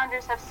America's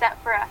founders have set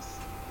for us.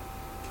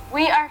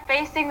 We are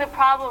facing the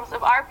problems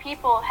of our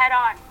people head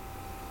on.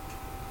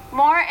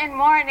 More and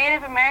more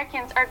Native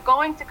Americans are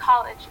going to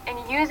college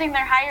and using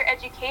their higher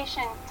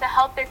education to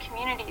help their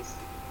communities.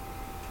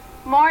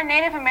 More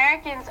Native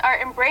Americans are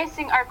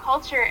embracing our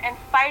culture and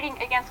fighting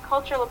against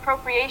cultural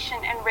appropriation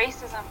and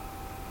racism.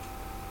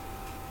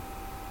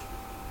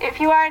 If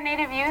you are a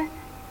Native youth,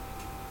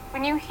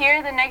 when you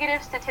hear the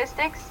negative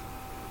statistics,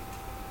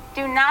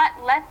 do not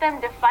let them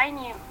define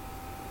you.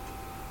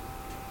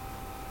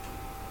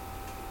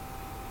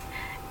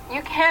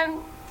 You can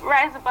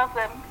rise above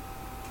them.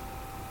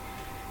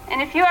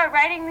 And if you are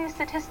writing these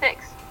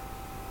statistics,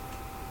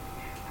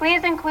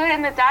 please include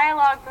in the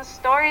dialogue the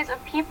stories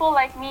of people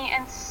like me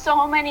and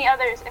so many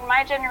others in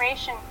my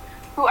generation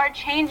who are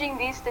changing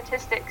these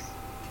statistics.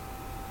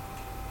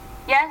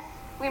 Yes,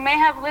 we may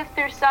have lived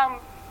through some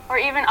or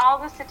even all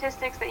the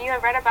statistics that you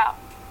have read about,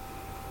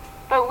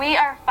 but we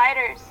are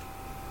fighters.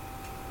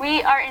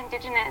 We are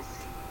Indigenous.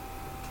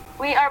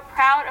 We are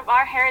proud of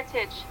our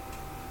heritage.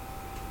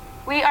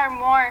 We are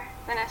more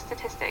than a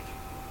statistic.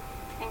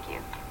 Thank you.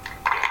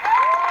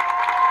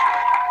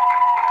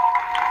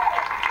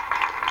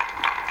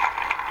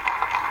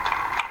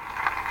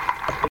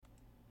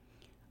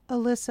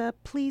 Alyssa,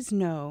 please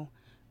know,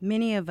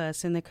 many of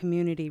us in the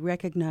community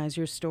recognize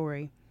your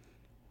story.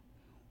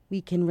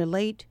 We can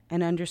relate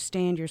and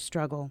understand your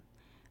struggle,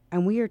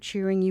 and we are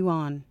cheering you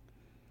on.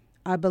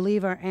 I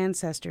believe our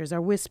ancestors are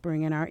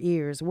whispering in our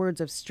ears words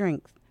of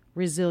strength,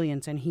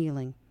 resilience, and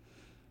healing.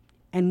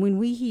 And when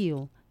we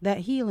heal,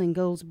 that healing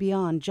goes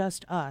beyond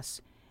just us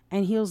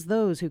and heals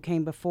those who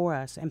came before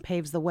us and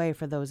paves the way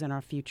for those in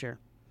our future.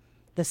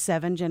 The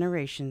 7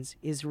 generations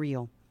is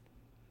real.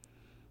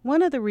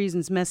 One of the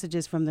reasons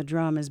Messages from the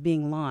Drum is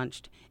being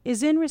launched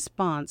is in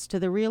response to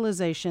the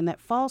realization that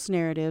false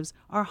narratives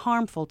are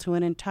harmful to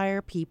an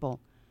entire people.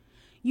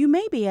 You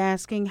may be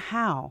asking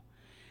how.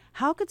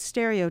 How could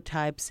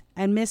stereotypes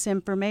and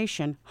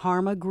misinformation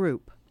harm a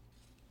group?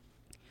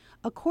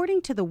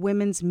 According to the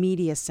Women's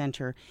Media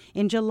Center,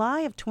 in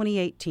July of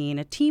 2018,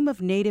 a team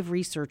of Native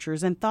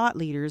researchers and thought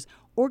leaders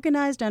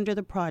organized under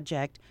the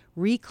project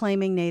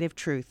Reclaiming Native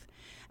Truth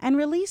and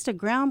released a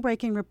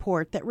groundbreaking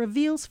report that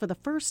reveals for the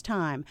first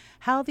time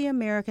how the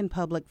American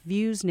public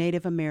views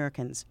Native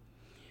Americans.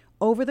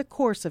 Over the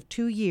course of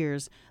 2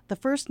 years, the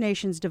First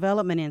Nations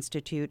Development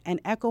Institute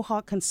and Echo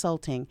Hawk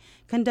Consulting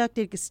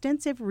conducted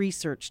extensive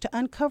research to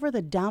uncover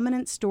the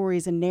dominant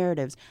stories and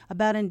narratives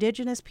about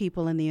Indigenous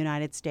people in the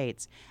United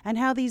States and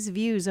how these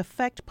views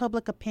affect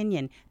public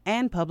opinion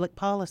and public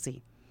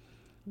policy.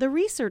 The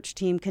research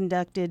team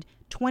conducted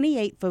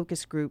 28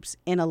 focus groups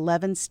in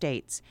 11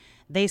 states.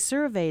 They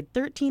surveyed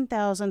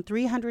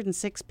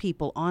 13,306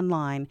 people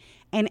online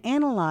and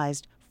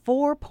analyzed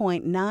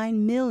 4.9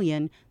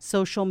 million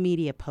social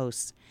media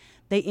posts.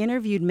 They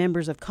interviewed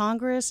members of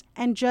Congress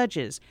and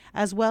judges,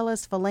 as well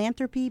as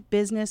philanthropy,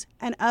 business,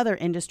 and other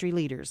industry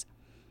leaders.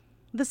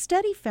 The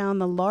study found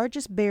the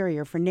largest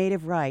barrier for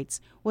Native rights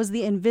was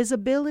the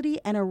invisibility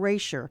and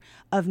erasure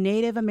of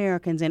Native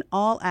Americans in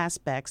all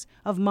aspects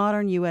of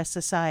modern U.S.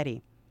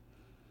 society.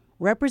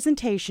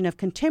 Representation of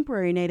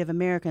contemporary Native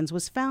Americans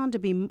was found to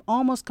be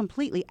almost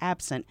completely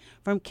absent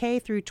from K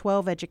through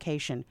 12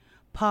 education,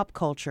 pop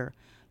culture,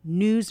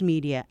 news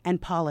media,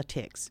 and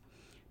politics.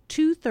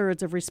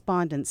 2/3 of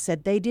respondents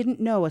said they didn't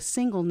know a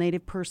single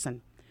Native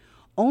person.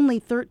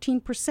 Only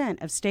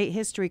 13% of state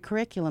history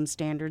curriculum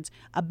standards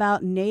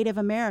about Native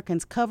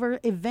Americans cover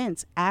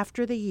events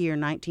after the year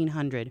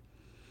 1900.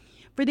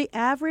 For the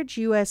average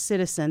U.S.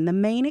 citizen, the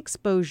main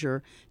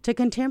exposure to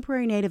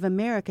contemporary Native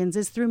Americans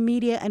is through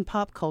media and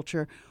pop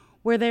culture,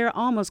 where they are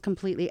almost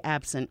completely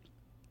absent.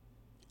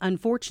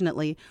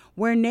 Unfortunately,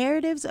 where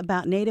narratives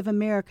about Native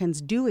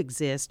Americans do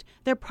exist,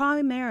 they're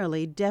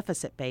primarily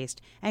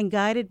deficit-based and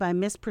guided by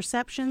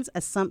misperceptions,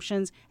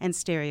 assumptions, and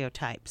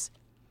stereotypes.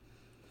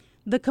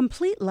 The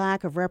complete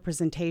lack of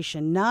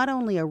representation not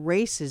only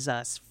erases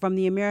us from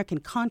the American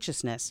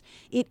consciousness,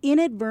 it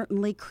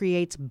inadvertently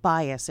creates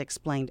bias,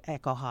 explained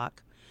Echo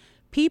Hawk.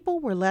 People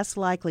were less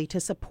likely to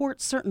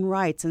support certain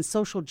rights and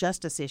social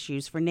justice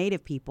issues for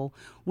Native people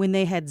when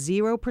they had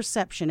zero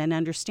perception and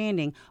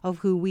understanding of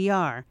who we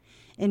are.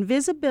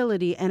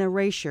 Invisibility and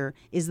erasure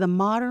is the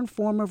modern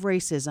form of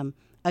racism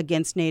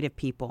against Native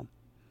people.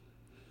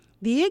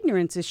 The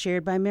ignorance is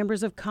shared by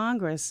members of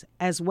Congress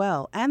as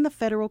well and the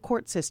federal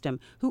court system,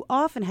 who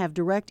often have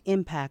direct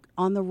impact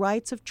on the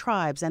rights of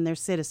tribes and their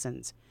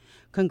citizens.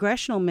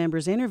 Congressional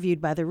members interviewed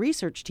by the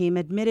research team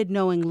admitted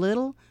knowing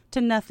little to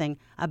nothing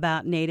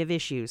about Native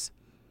issues.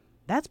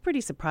 That's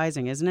pretty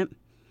surprising, isn't it?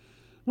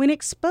 When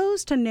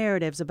exposed to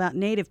narratives about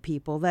Native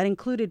people that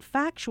included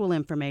factual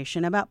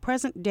information about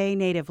present-day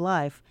Native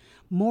life,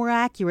 more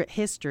accurate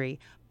history,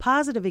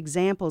 positive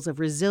examples of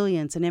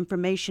resilience, and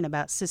information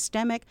about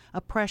systemic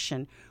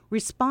oppression,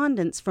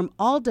 respondents from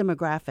all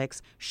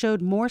demographics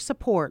showed more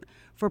support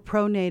for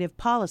pro-Native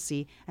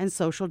policy and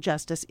social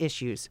justice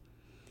issues.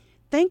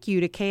 Thank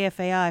you to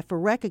KFAI for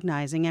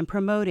recognizing and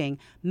promoting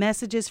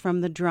Messages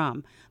from the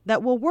Drum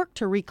that will work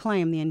to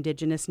reclaim the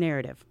Indigenous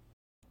narrative.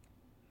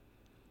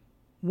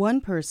 One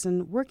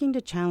person working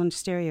to challenge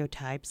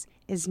stereotypes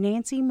is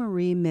Nancy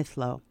Marie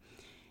Mithlow.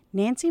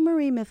 Nancy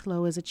Marie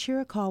Mithlow is a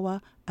Chiricahua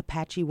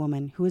Apache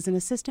woman who is an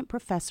assistant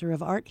professor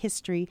of art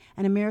history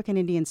and American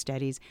Indian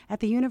Studies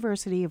at the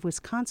University of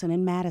Wisconsin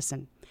in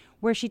Madison,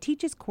 where she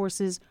teaches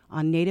courses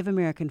on Native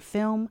American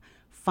film,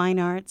 fine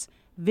arts,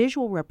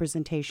 visual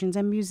representations,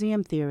 and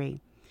museum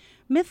theory.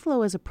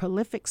 Mithlo is a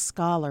prolific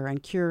scholar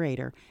and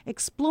curator,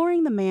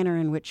 exploring the manner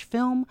in which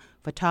film,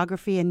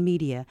 photography, and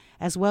media,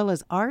 as well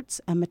as arts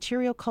and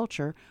material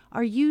culture,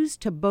 are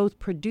used to both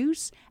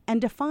produce and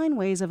define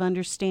ways of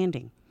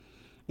understanding.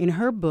 In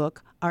her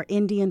book, Our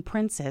Indian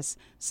Princess,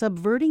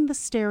 Subverting the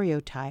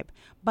Stereotype,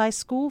 by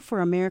School for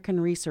American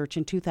Research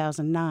in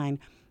 2009,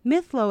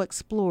 Mithlo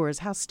explores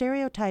how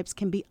stereotypes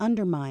can be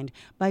undermined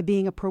by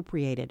being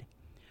appropriated.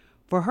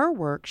 For her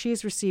work, she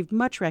has received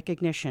much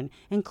recognition,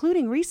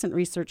 including recent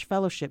research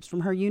fellowships from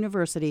her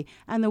university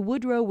and the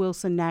Woodrow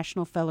Wilson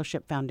National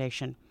Fellowship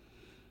Foundation.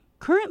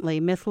 Currently,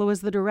 Mithlo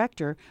is the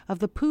director of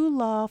the Poole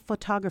Law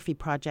Photography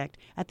Project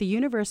at the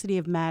University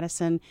of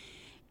Madison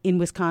in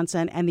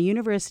Wisconsin and the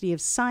University of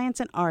Science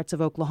and Arts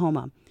of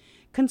Oklahoma.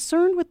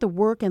 Concerned with the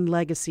work and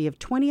legacy of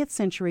 20th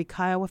century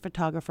Kiowa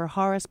photographer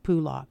Horace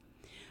Poole,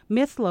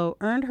 Mithlo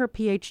earned her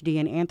Ph.D.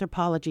 in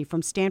anthropology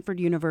from Stanford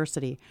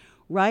University,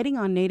 writing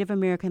on Native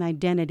American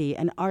identity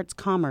and arts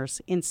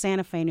commerce in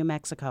Santa Fe, New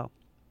Mexico.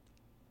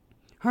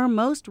 Her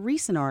most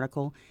recent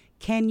article,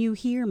 Can You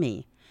Hear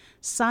Me?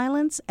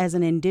 Silence as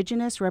an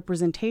Indigenous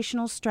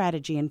Representational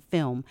Strategy in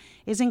Film,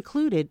 is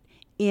included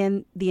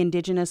in the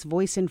Indigenous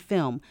Voice in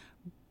Film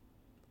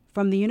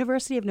from the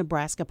University of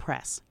Nebraska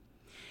Press.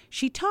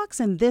 She talks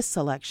in this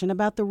selection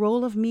about the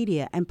role of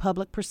media and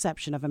public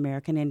perception of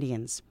American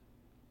Indians.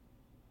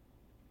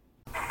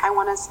 I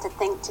want us to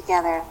think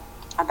together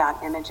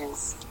about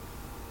images.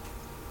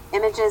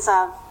 Images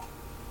of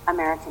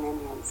American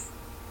Indians.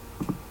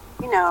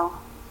 You know,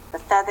 the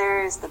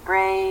feathers, the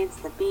braids,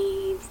 the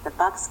beads, the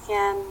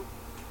buckskin.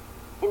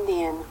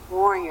 Indian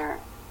warrior,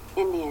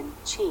 Indian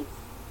chief.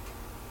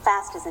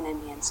 Fast as an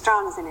Indian,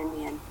 strong as an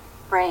Indian,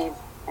 brave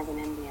as an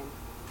Indian.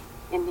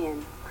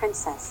 Indian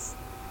princess,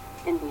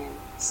 Indian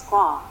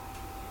squaw,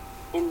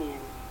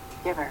 Indian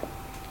giver.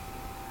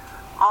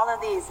 All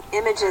of these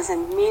images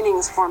and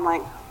meanings form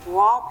like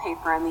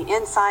wallpaper on the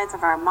insides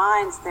of our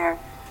minds. They're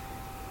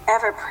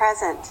ever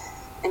present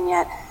and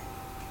yet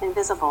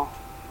invisible.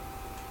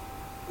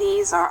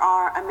 These are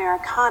our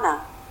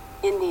Americana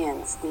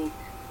Indians, the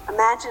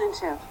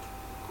imaginative,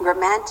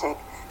 romantic,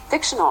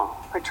 fictional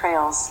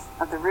portrayals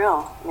of the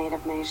real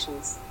native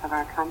nations of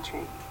our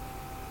country.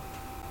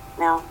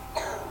 Now,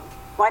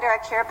 why do I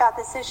care about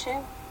this issue?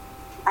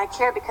 I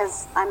care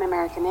because I'm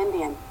American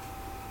Indian.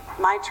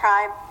 My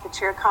tribe, the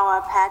Chiricahua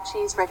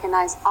Apaches,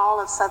 recognize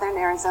all of southern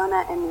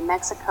Arizona and New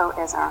Mexico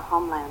as our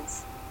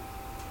homelands.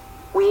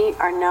 We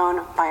are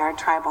known by our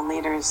tribal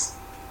leaders,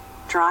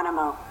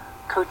 Geronimo,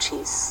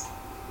 Cochise,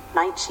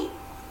 Naiche,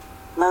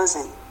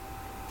 Lozen.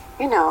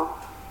 You know,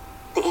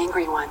 the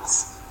angry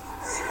ones,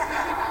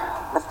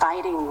 the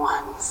fighting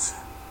ones.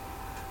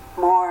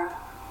 More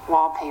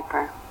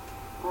wallpaper,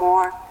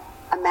 more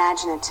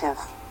imaginative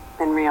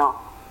than real.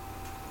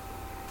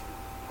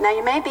 Now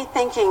you may be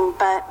thinking,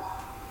 but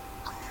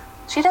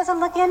she doesn't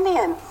look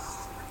Indian.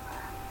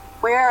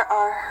 Where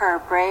are her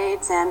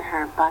braids and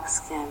her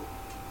buckskin?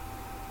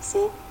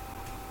 See?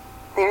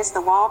 There's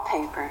the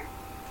wallpaper,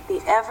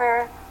 the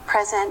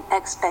ever-present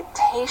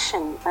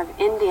expectation of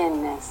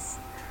Indianness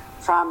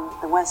from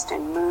the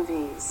Western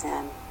movies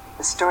and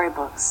the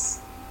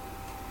storybooks.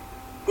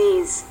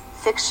 These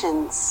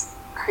fictions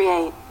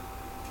create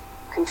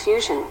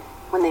confusion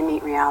when they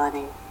meet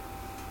reality.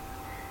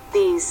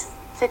 These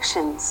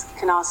fictions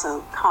can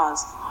also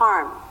cause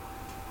harm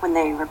when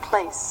they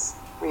replace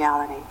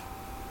reality.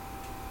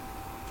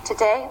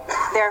 Today,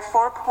 there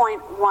are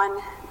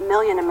 4.1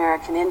 million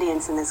American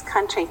Indians in this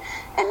country,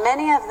 and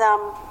many of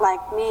them, like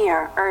me,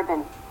 are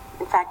urban.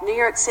 In fact, New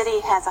York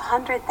City has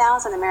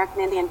 100,000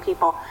 American Indian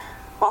people,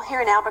 while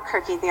here in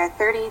Albuquerque, there are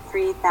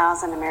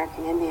 33,000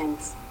 American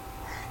Indians.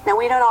 Now,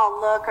 we don't all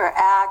look or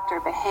act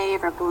or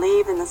behave or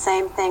believe in the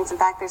same things. In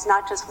fact, there's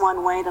not just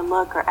one way to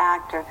look or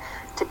act or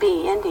to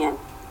be Indian.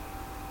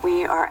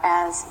 We are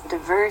as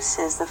diverse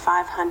as the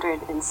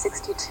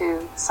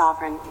 562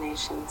 sovereign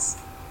nations.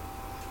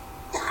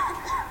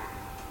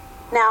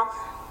 Now,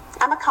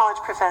 I'm a college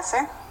professor,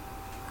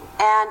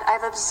 and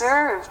I've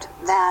observed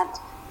that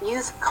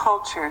youth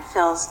culture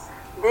feels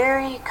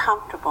very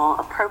comfortable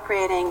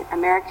appropriating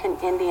American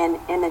Indian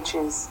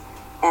images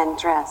and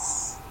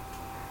dress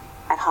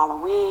at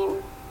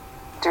Halloween,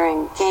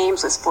 during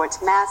games with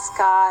sports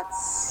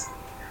mascots,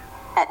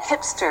 at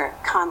hipster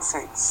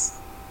concerts.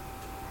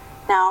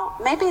 Now,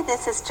 maybe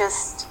this is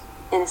just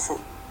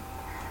innocent.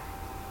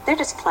 They're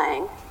just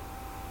playing.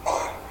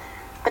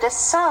 But if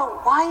so,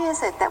 why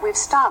is it that we've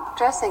stopped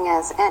dressing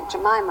as Aunt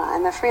Jemima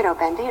and the Frito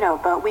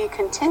Bandito, but we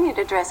continue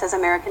to dress as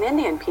American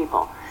Indian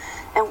people?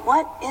 And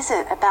what is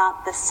it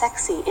about the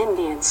sexy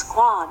Indian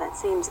squaw that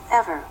seems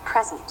ever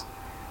present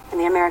in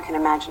the American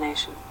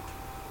imagination?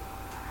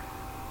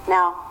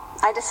 Now,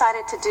 I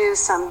decided to do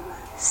some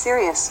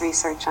serious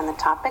research on the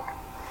topic,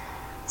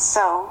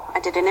 so I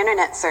did an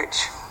internet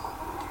search.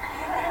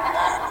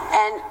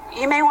 And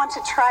you may want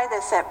to try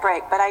this at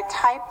break, but I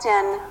typed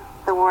in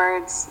the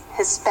words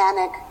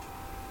Hispanic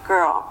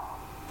girl.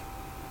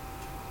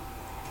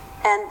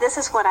 And this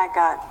is what I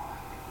got.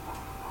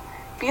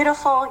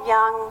 Beautiful,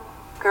 young,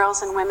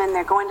 girls and women,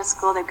 they're going to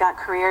school, they've got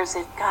careers,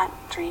 they've got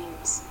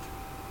dreams.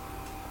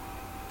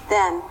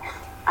 Then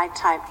I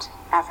typed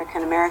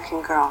African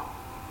American girl.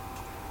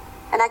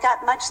 And I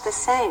got much the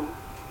same.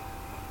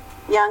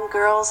 Young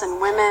girls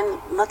and women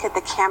look at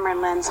the camera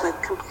lens with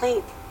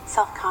complete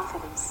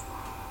self-confidence.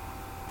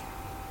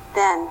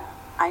 Then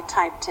I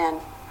typed in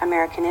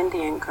American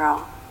Indian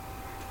girl.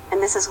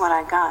 And this is what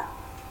I got.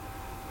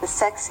 The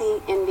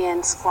sexy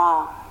Indian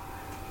squaw,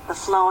 the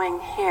flowing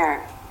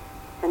hair,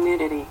 the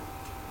nudity.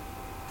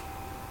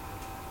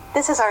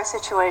 This is our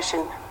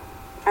situation.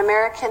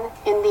 American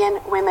Indian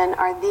women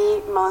are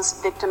the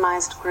most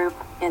victimized group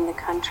in the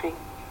country.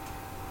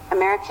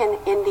 American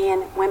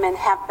Indian women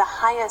have the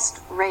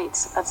highest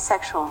rates of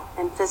sexual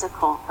and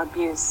physical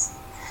abuse.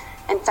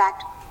 In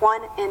fact,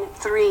 1 in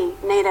 3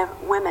 Native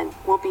women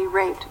will be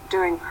raped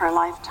during her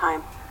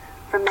lifetime.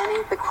 For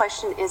many, the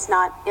question is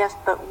not if,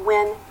 but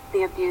when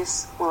the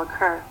abuse will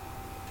occur.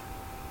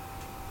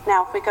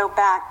 Now, if we go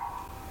back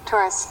to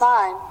our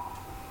slide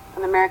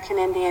of American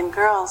Indian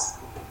girls,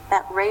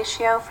 that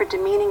ratio for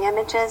demeaning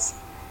images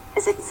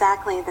is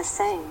exactly the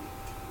same.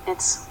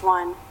 It's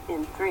 1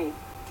 in 3.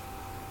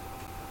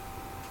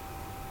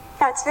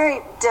 Now, it's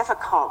very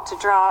difficult to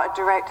draw a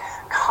direct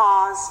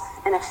cause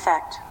and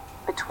effect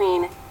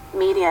between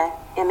media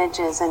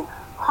images and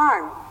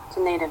harm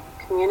to Native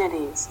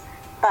communities.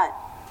 But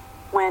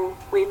when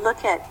we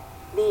look at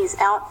these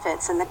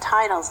outfits and the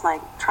titles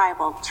like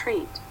Tribal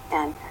Treat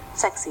and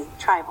Sexy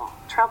Tribal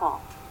Trouble,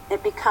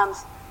 it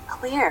becomes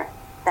clear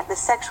that the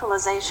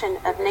sexualization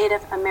of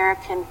Native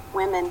American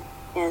women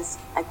is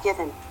a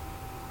given.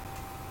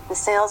 The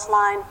sales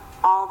line,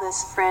 "All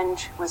this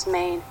fringe was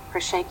made for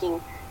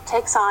shaking,"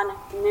 takes on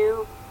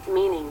new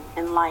meaning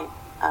in light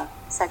of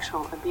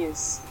sexual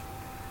abuse.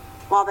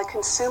 While the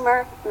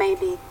consumer may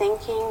be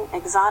thinking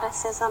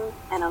exoticism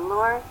and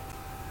allure,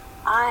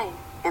 I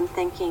am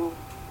thinking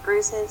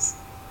bruises,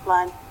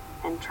 blood,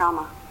 and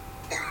trauma.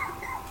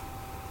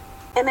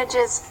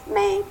 Images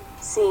may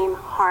seem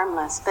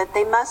harmless, but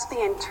they must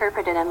be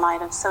interpreted in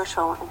light of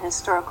social and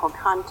historical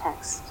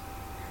context.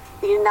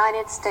 The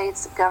United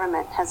States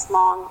government has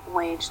long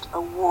waged a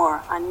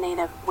war on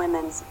Native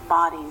women's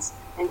bodies,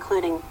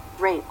 including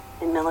rape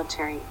in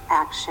military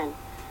action,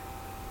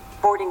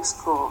 boarding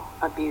school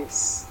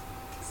abuse,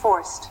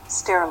 forced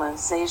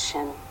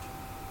sterilization.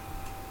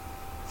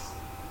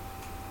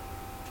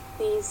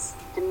 These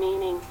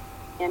demeaning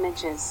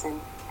images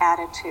and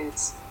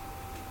attitudes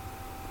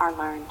are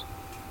learned.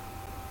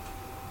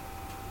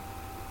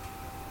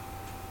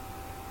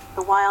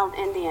 The wild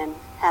Indian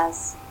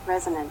has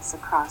resonance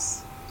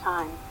across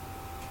time.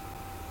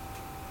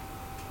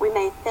 We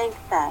may think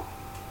that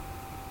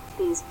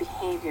these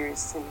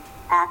behaviors and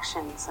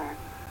actions are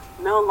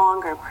no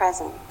longer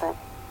present, but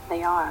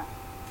they are.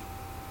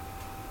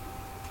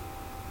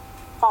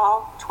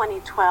 Fall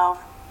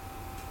 2012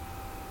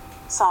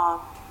 saw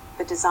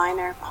the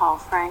designer Paul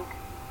Frank,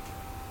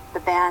 the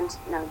band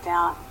No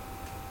Doubt,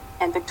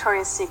 and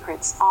Victoria's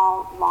Secrets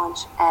all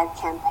launch ad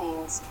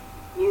campaigns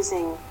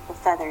using the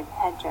feathered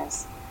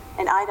headdress,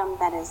 an item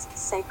that is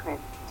sacred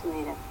to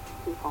Native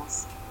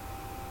peoples.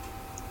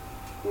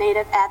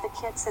 Native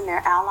advocates and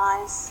their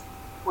allies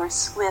were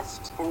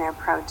swift in their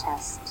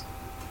protest,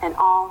 and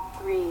all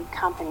 3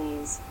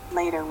 companies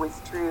later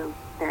withdrew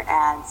their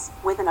ads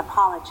with an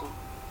apology.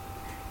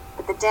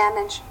 But the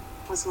damage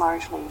was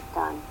largely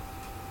done.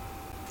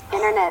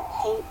 Internet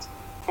hate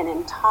and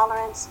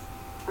intolerance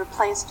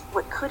replaced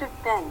what could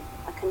have been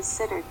a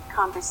considered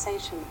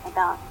conversation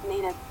about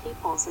Native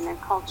peoples and their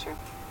culture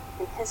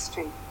and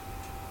history.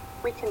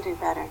 We can do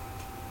better.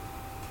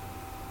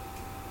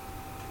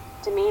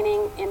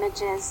 Demeaning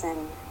images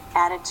and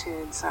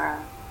attitudes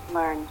are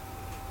learned.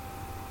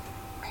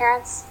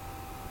 Parents,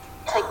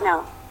 take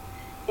note.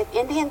 If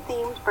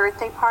Indian-themed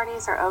birthday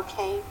parties are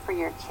okay for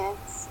your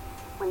kids,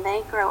 when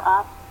they grow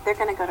up, they're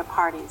going to go to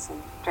parties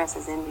and dress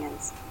as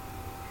Indians.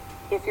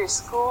 If your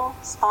school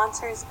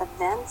sponsors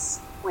events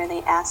where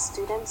they ask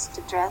students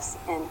to dress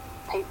in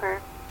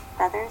paper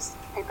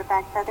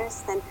bag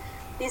feathers, then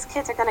these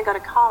kids are going to go to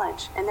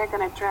college and they're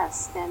going to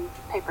dress in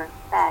paper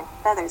bag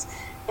feathers.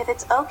 If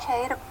it's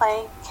okay to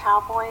play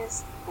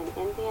cowboys and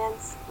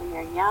Indians when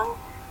they're young,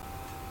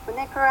 when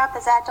they grow up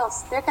as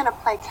adults, they're going to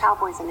play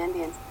cowboys and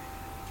Indians.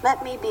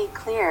 Let me be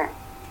clear.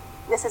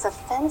 This is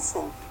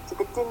offensive to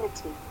the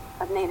dignity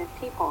of Native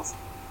peoples,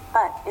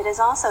 but it is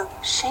also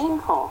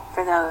shameful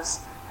for those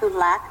who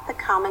lack the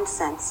common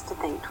sense to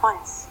think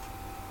twice.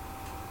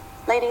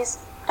 Ladies,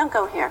 don't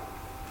go here.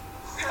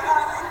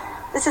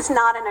 This is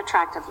not an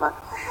attractive look.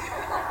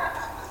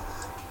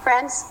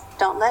 Friends,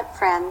 don't let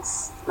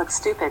friends look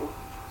stupid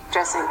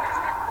dressing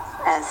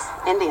as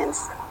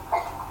Indians.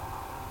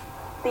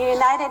 The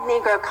United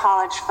Negro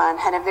College Fund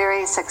had a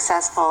very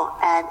successful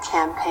ad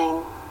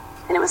campaign,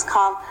 and it was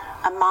called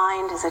 "A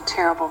Mind is a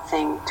Terrible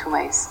Thing to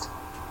Waste."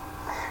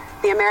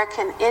 The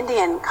American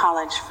Indian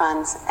College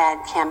Fund's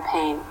ad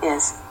campaign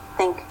is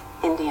 "Think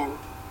Indian."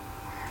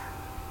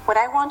 What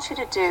I want you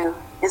to do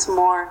is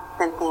more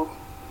than think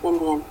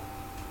Indian.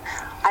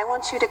 I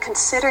want you to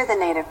consider the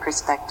Native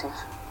perspective.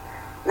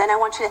 Then I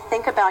want you to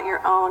think about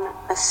your own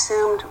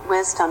assumed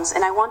wisdoms,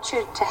 and I want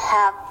you to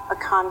have a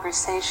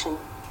conversation.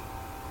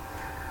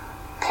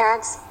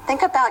 Parents,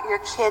 think about your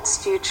kids'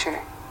 future.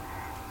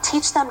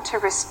 Teach them to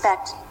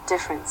respect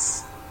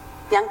difference.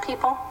 Young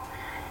people,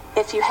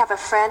 if you have a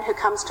friend who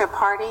comes to a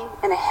party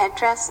in a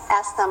headdress,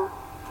 ask them,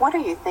 what are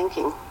you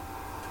thinking?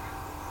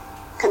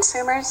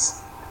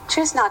 Consumers,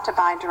 choose not to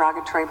buy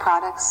derogatory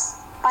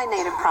products. Buy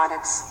native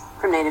products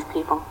from native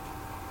people.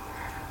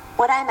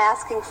 What I'm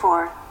asking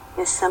for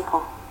is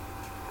simple.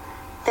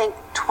 Think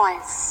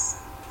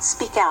twice.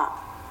 Speak out.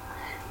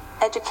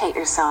 Educate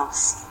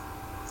yourselves.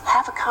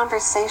 Have a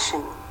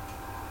conversation.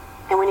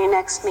 And when you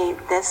next meet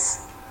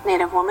this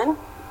Native woman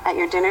at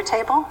your dinner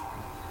table,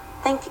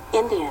 think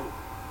Indian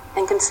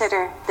and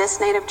consider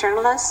this Native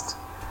journalist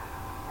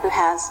who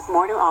has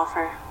more to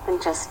offer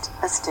than just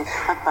a stick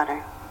of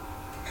butter.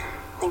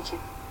 Thank you.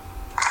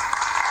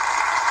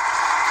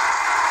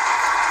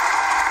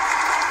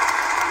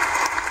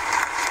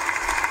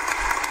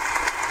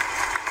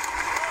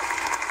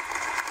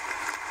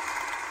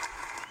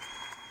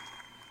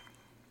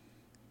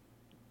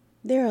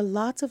 There are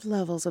lots of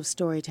levels of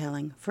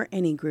storytelling for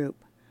any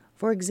group.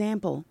 For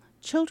example,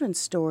 children's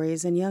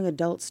stories and young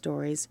adult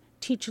stories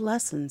teach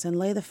lessons and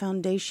lay the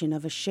foundation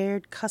of a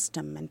shared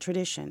custom and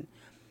tradition.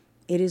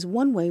 It is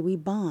one way we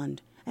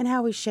bond and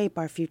how we shape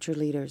our future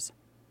leaders.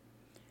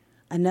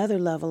 Another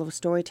level of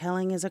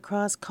storytelling is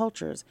across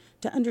cultures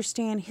to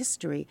understand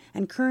history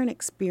and current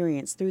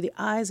experience through the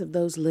eyes of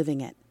those living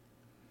it.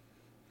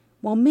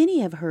 While many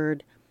have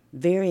heard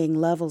varying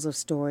levels of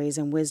stories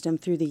and wisdom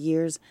through the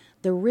years,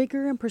 the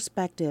rigor and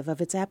perspective of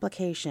its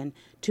application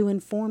to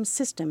inform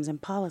systems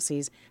and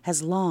policies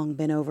has long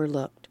been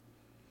overlooked.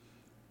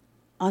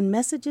 On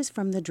Messages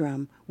from the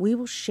Drum, we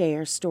will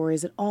share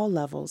stories at all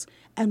levels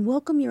and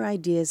welcome your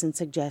ideas and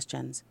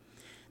suggestions.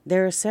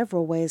 There are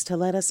several ways to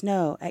let us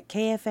know at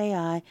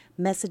KFAI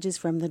Messages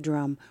from the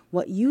Drum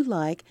what you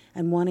like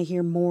and want to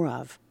hear more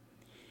of.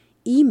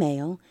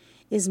 Email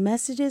is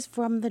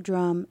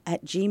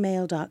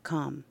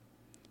messagesfromthedrum@gmail.com.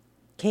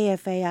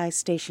 KFAI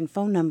station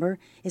phone number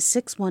is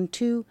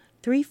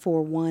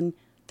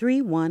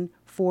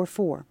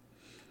 612-341-3144.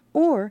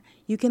 Or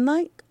you can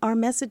like our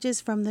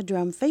Messages from the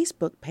Drum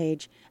Facebook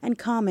page and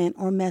comment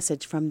or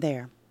message from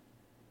there.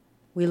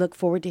 We look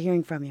forward to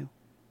hearing from you.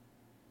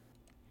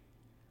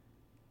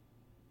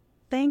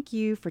 Thank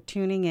you for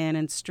tuning in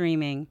and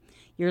streaming.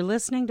 You're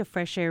listening to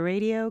Fresh Air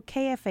Radio,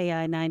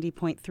 KFAI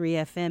 90.3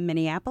 FM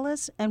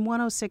Minneapolis and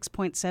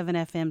 106.7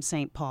 FM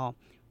St. Paul.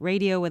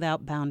 Radio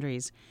without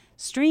boundaries.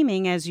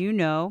 Streaming, as you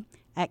know,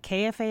 at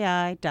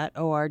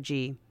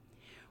kfai.org.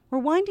 We're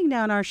winding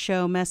down our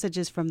show,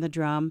 Messages from the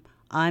Drum.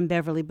 I'm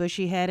Beverly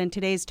Bushyhead, and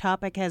today's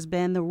topic has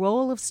been the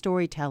role of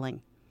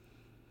storytelling.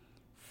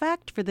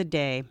 Fact for the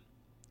day.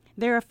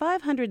 There are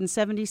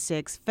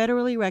 576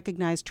 federally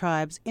recognized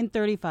tribes in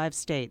 35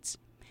 states.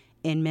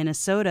 In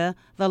Minnesota,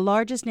 the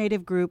largest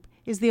Native group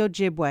is the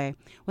Ojibwe,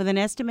 with an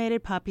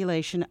estimated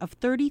population of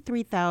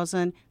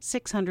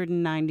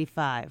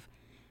 33,695.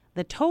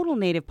 The total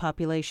Native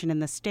population in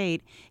the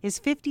state is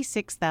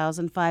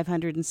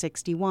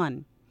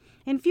 56,561.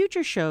 In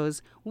future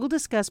shows, we'll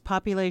discuss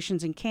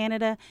populations in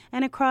Canada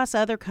and across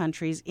other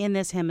countries in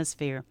this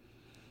hemisphere.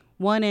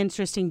 One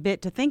interesting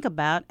bit to think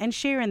about and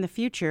share in the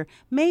future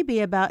may be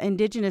about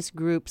Indigenous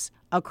groups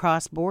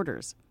across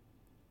borders.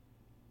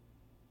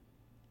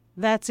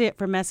 That's it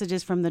for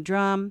Messages from the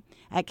Drum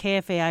at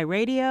KFAI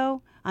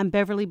Radio. I'm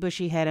Beverly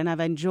Bushyhead, and I've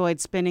enjoyed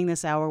spending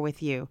this hour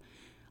with you.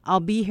 I'll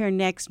be here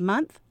next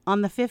month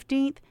on the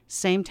 15th,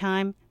 same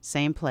time,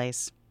 same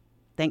place.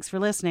 Thanks for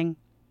listening.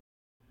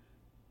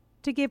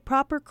 To give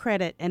proper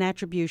credit and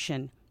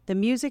attribution, the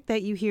music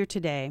that you hear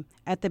today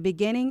at the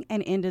beginning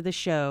and end of the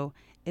show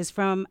is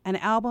from an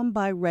album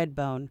by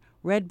Redbone.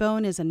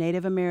 Redbone is a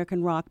Native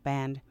American rock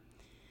band.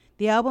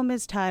 The album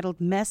is titled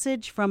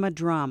Message from a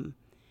Drum.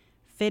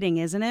 Fitting,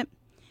 isn't it?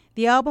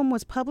 The album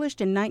was published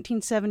in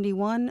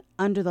 1971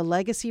 under the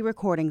Legacy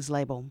Recordings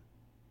label.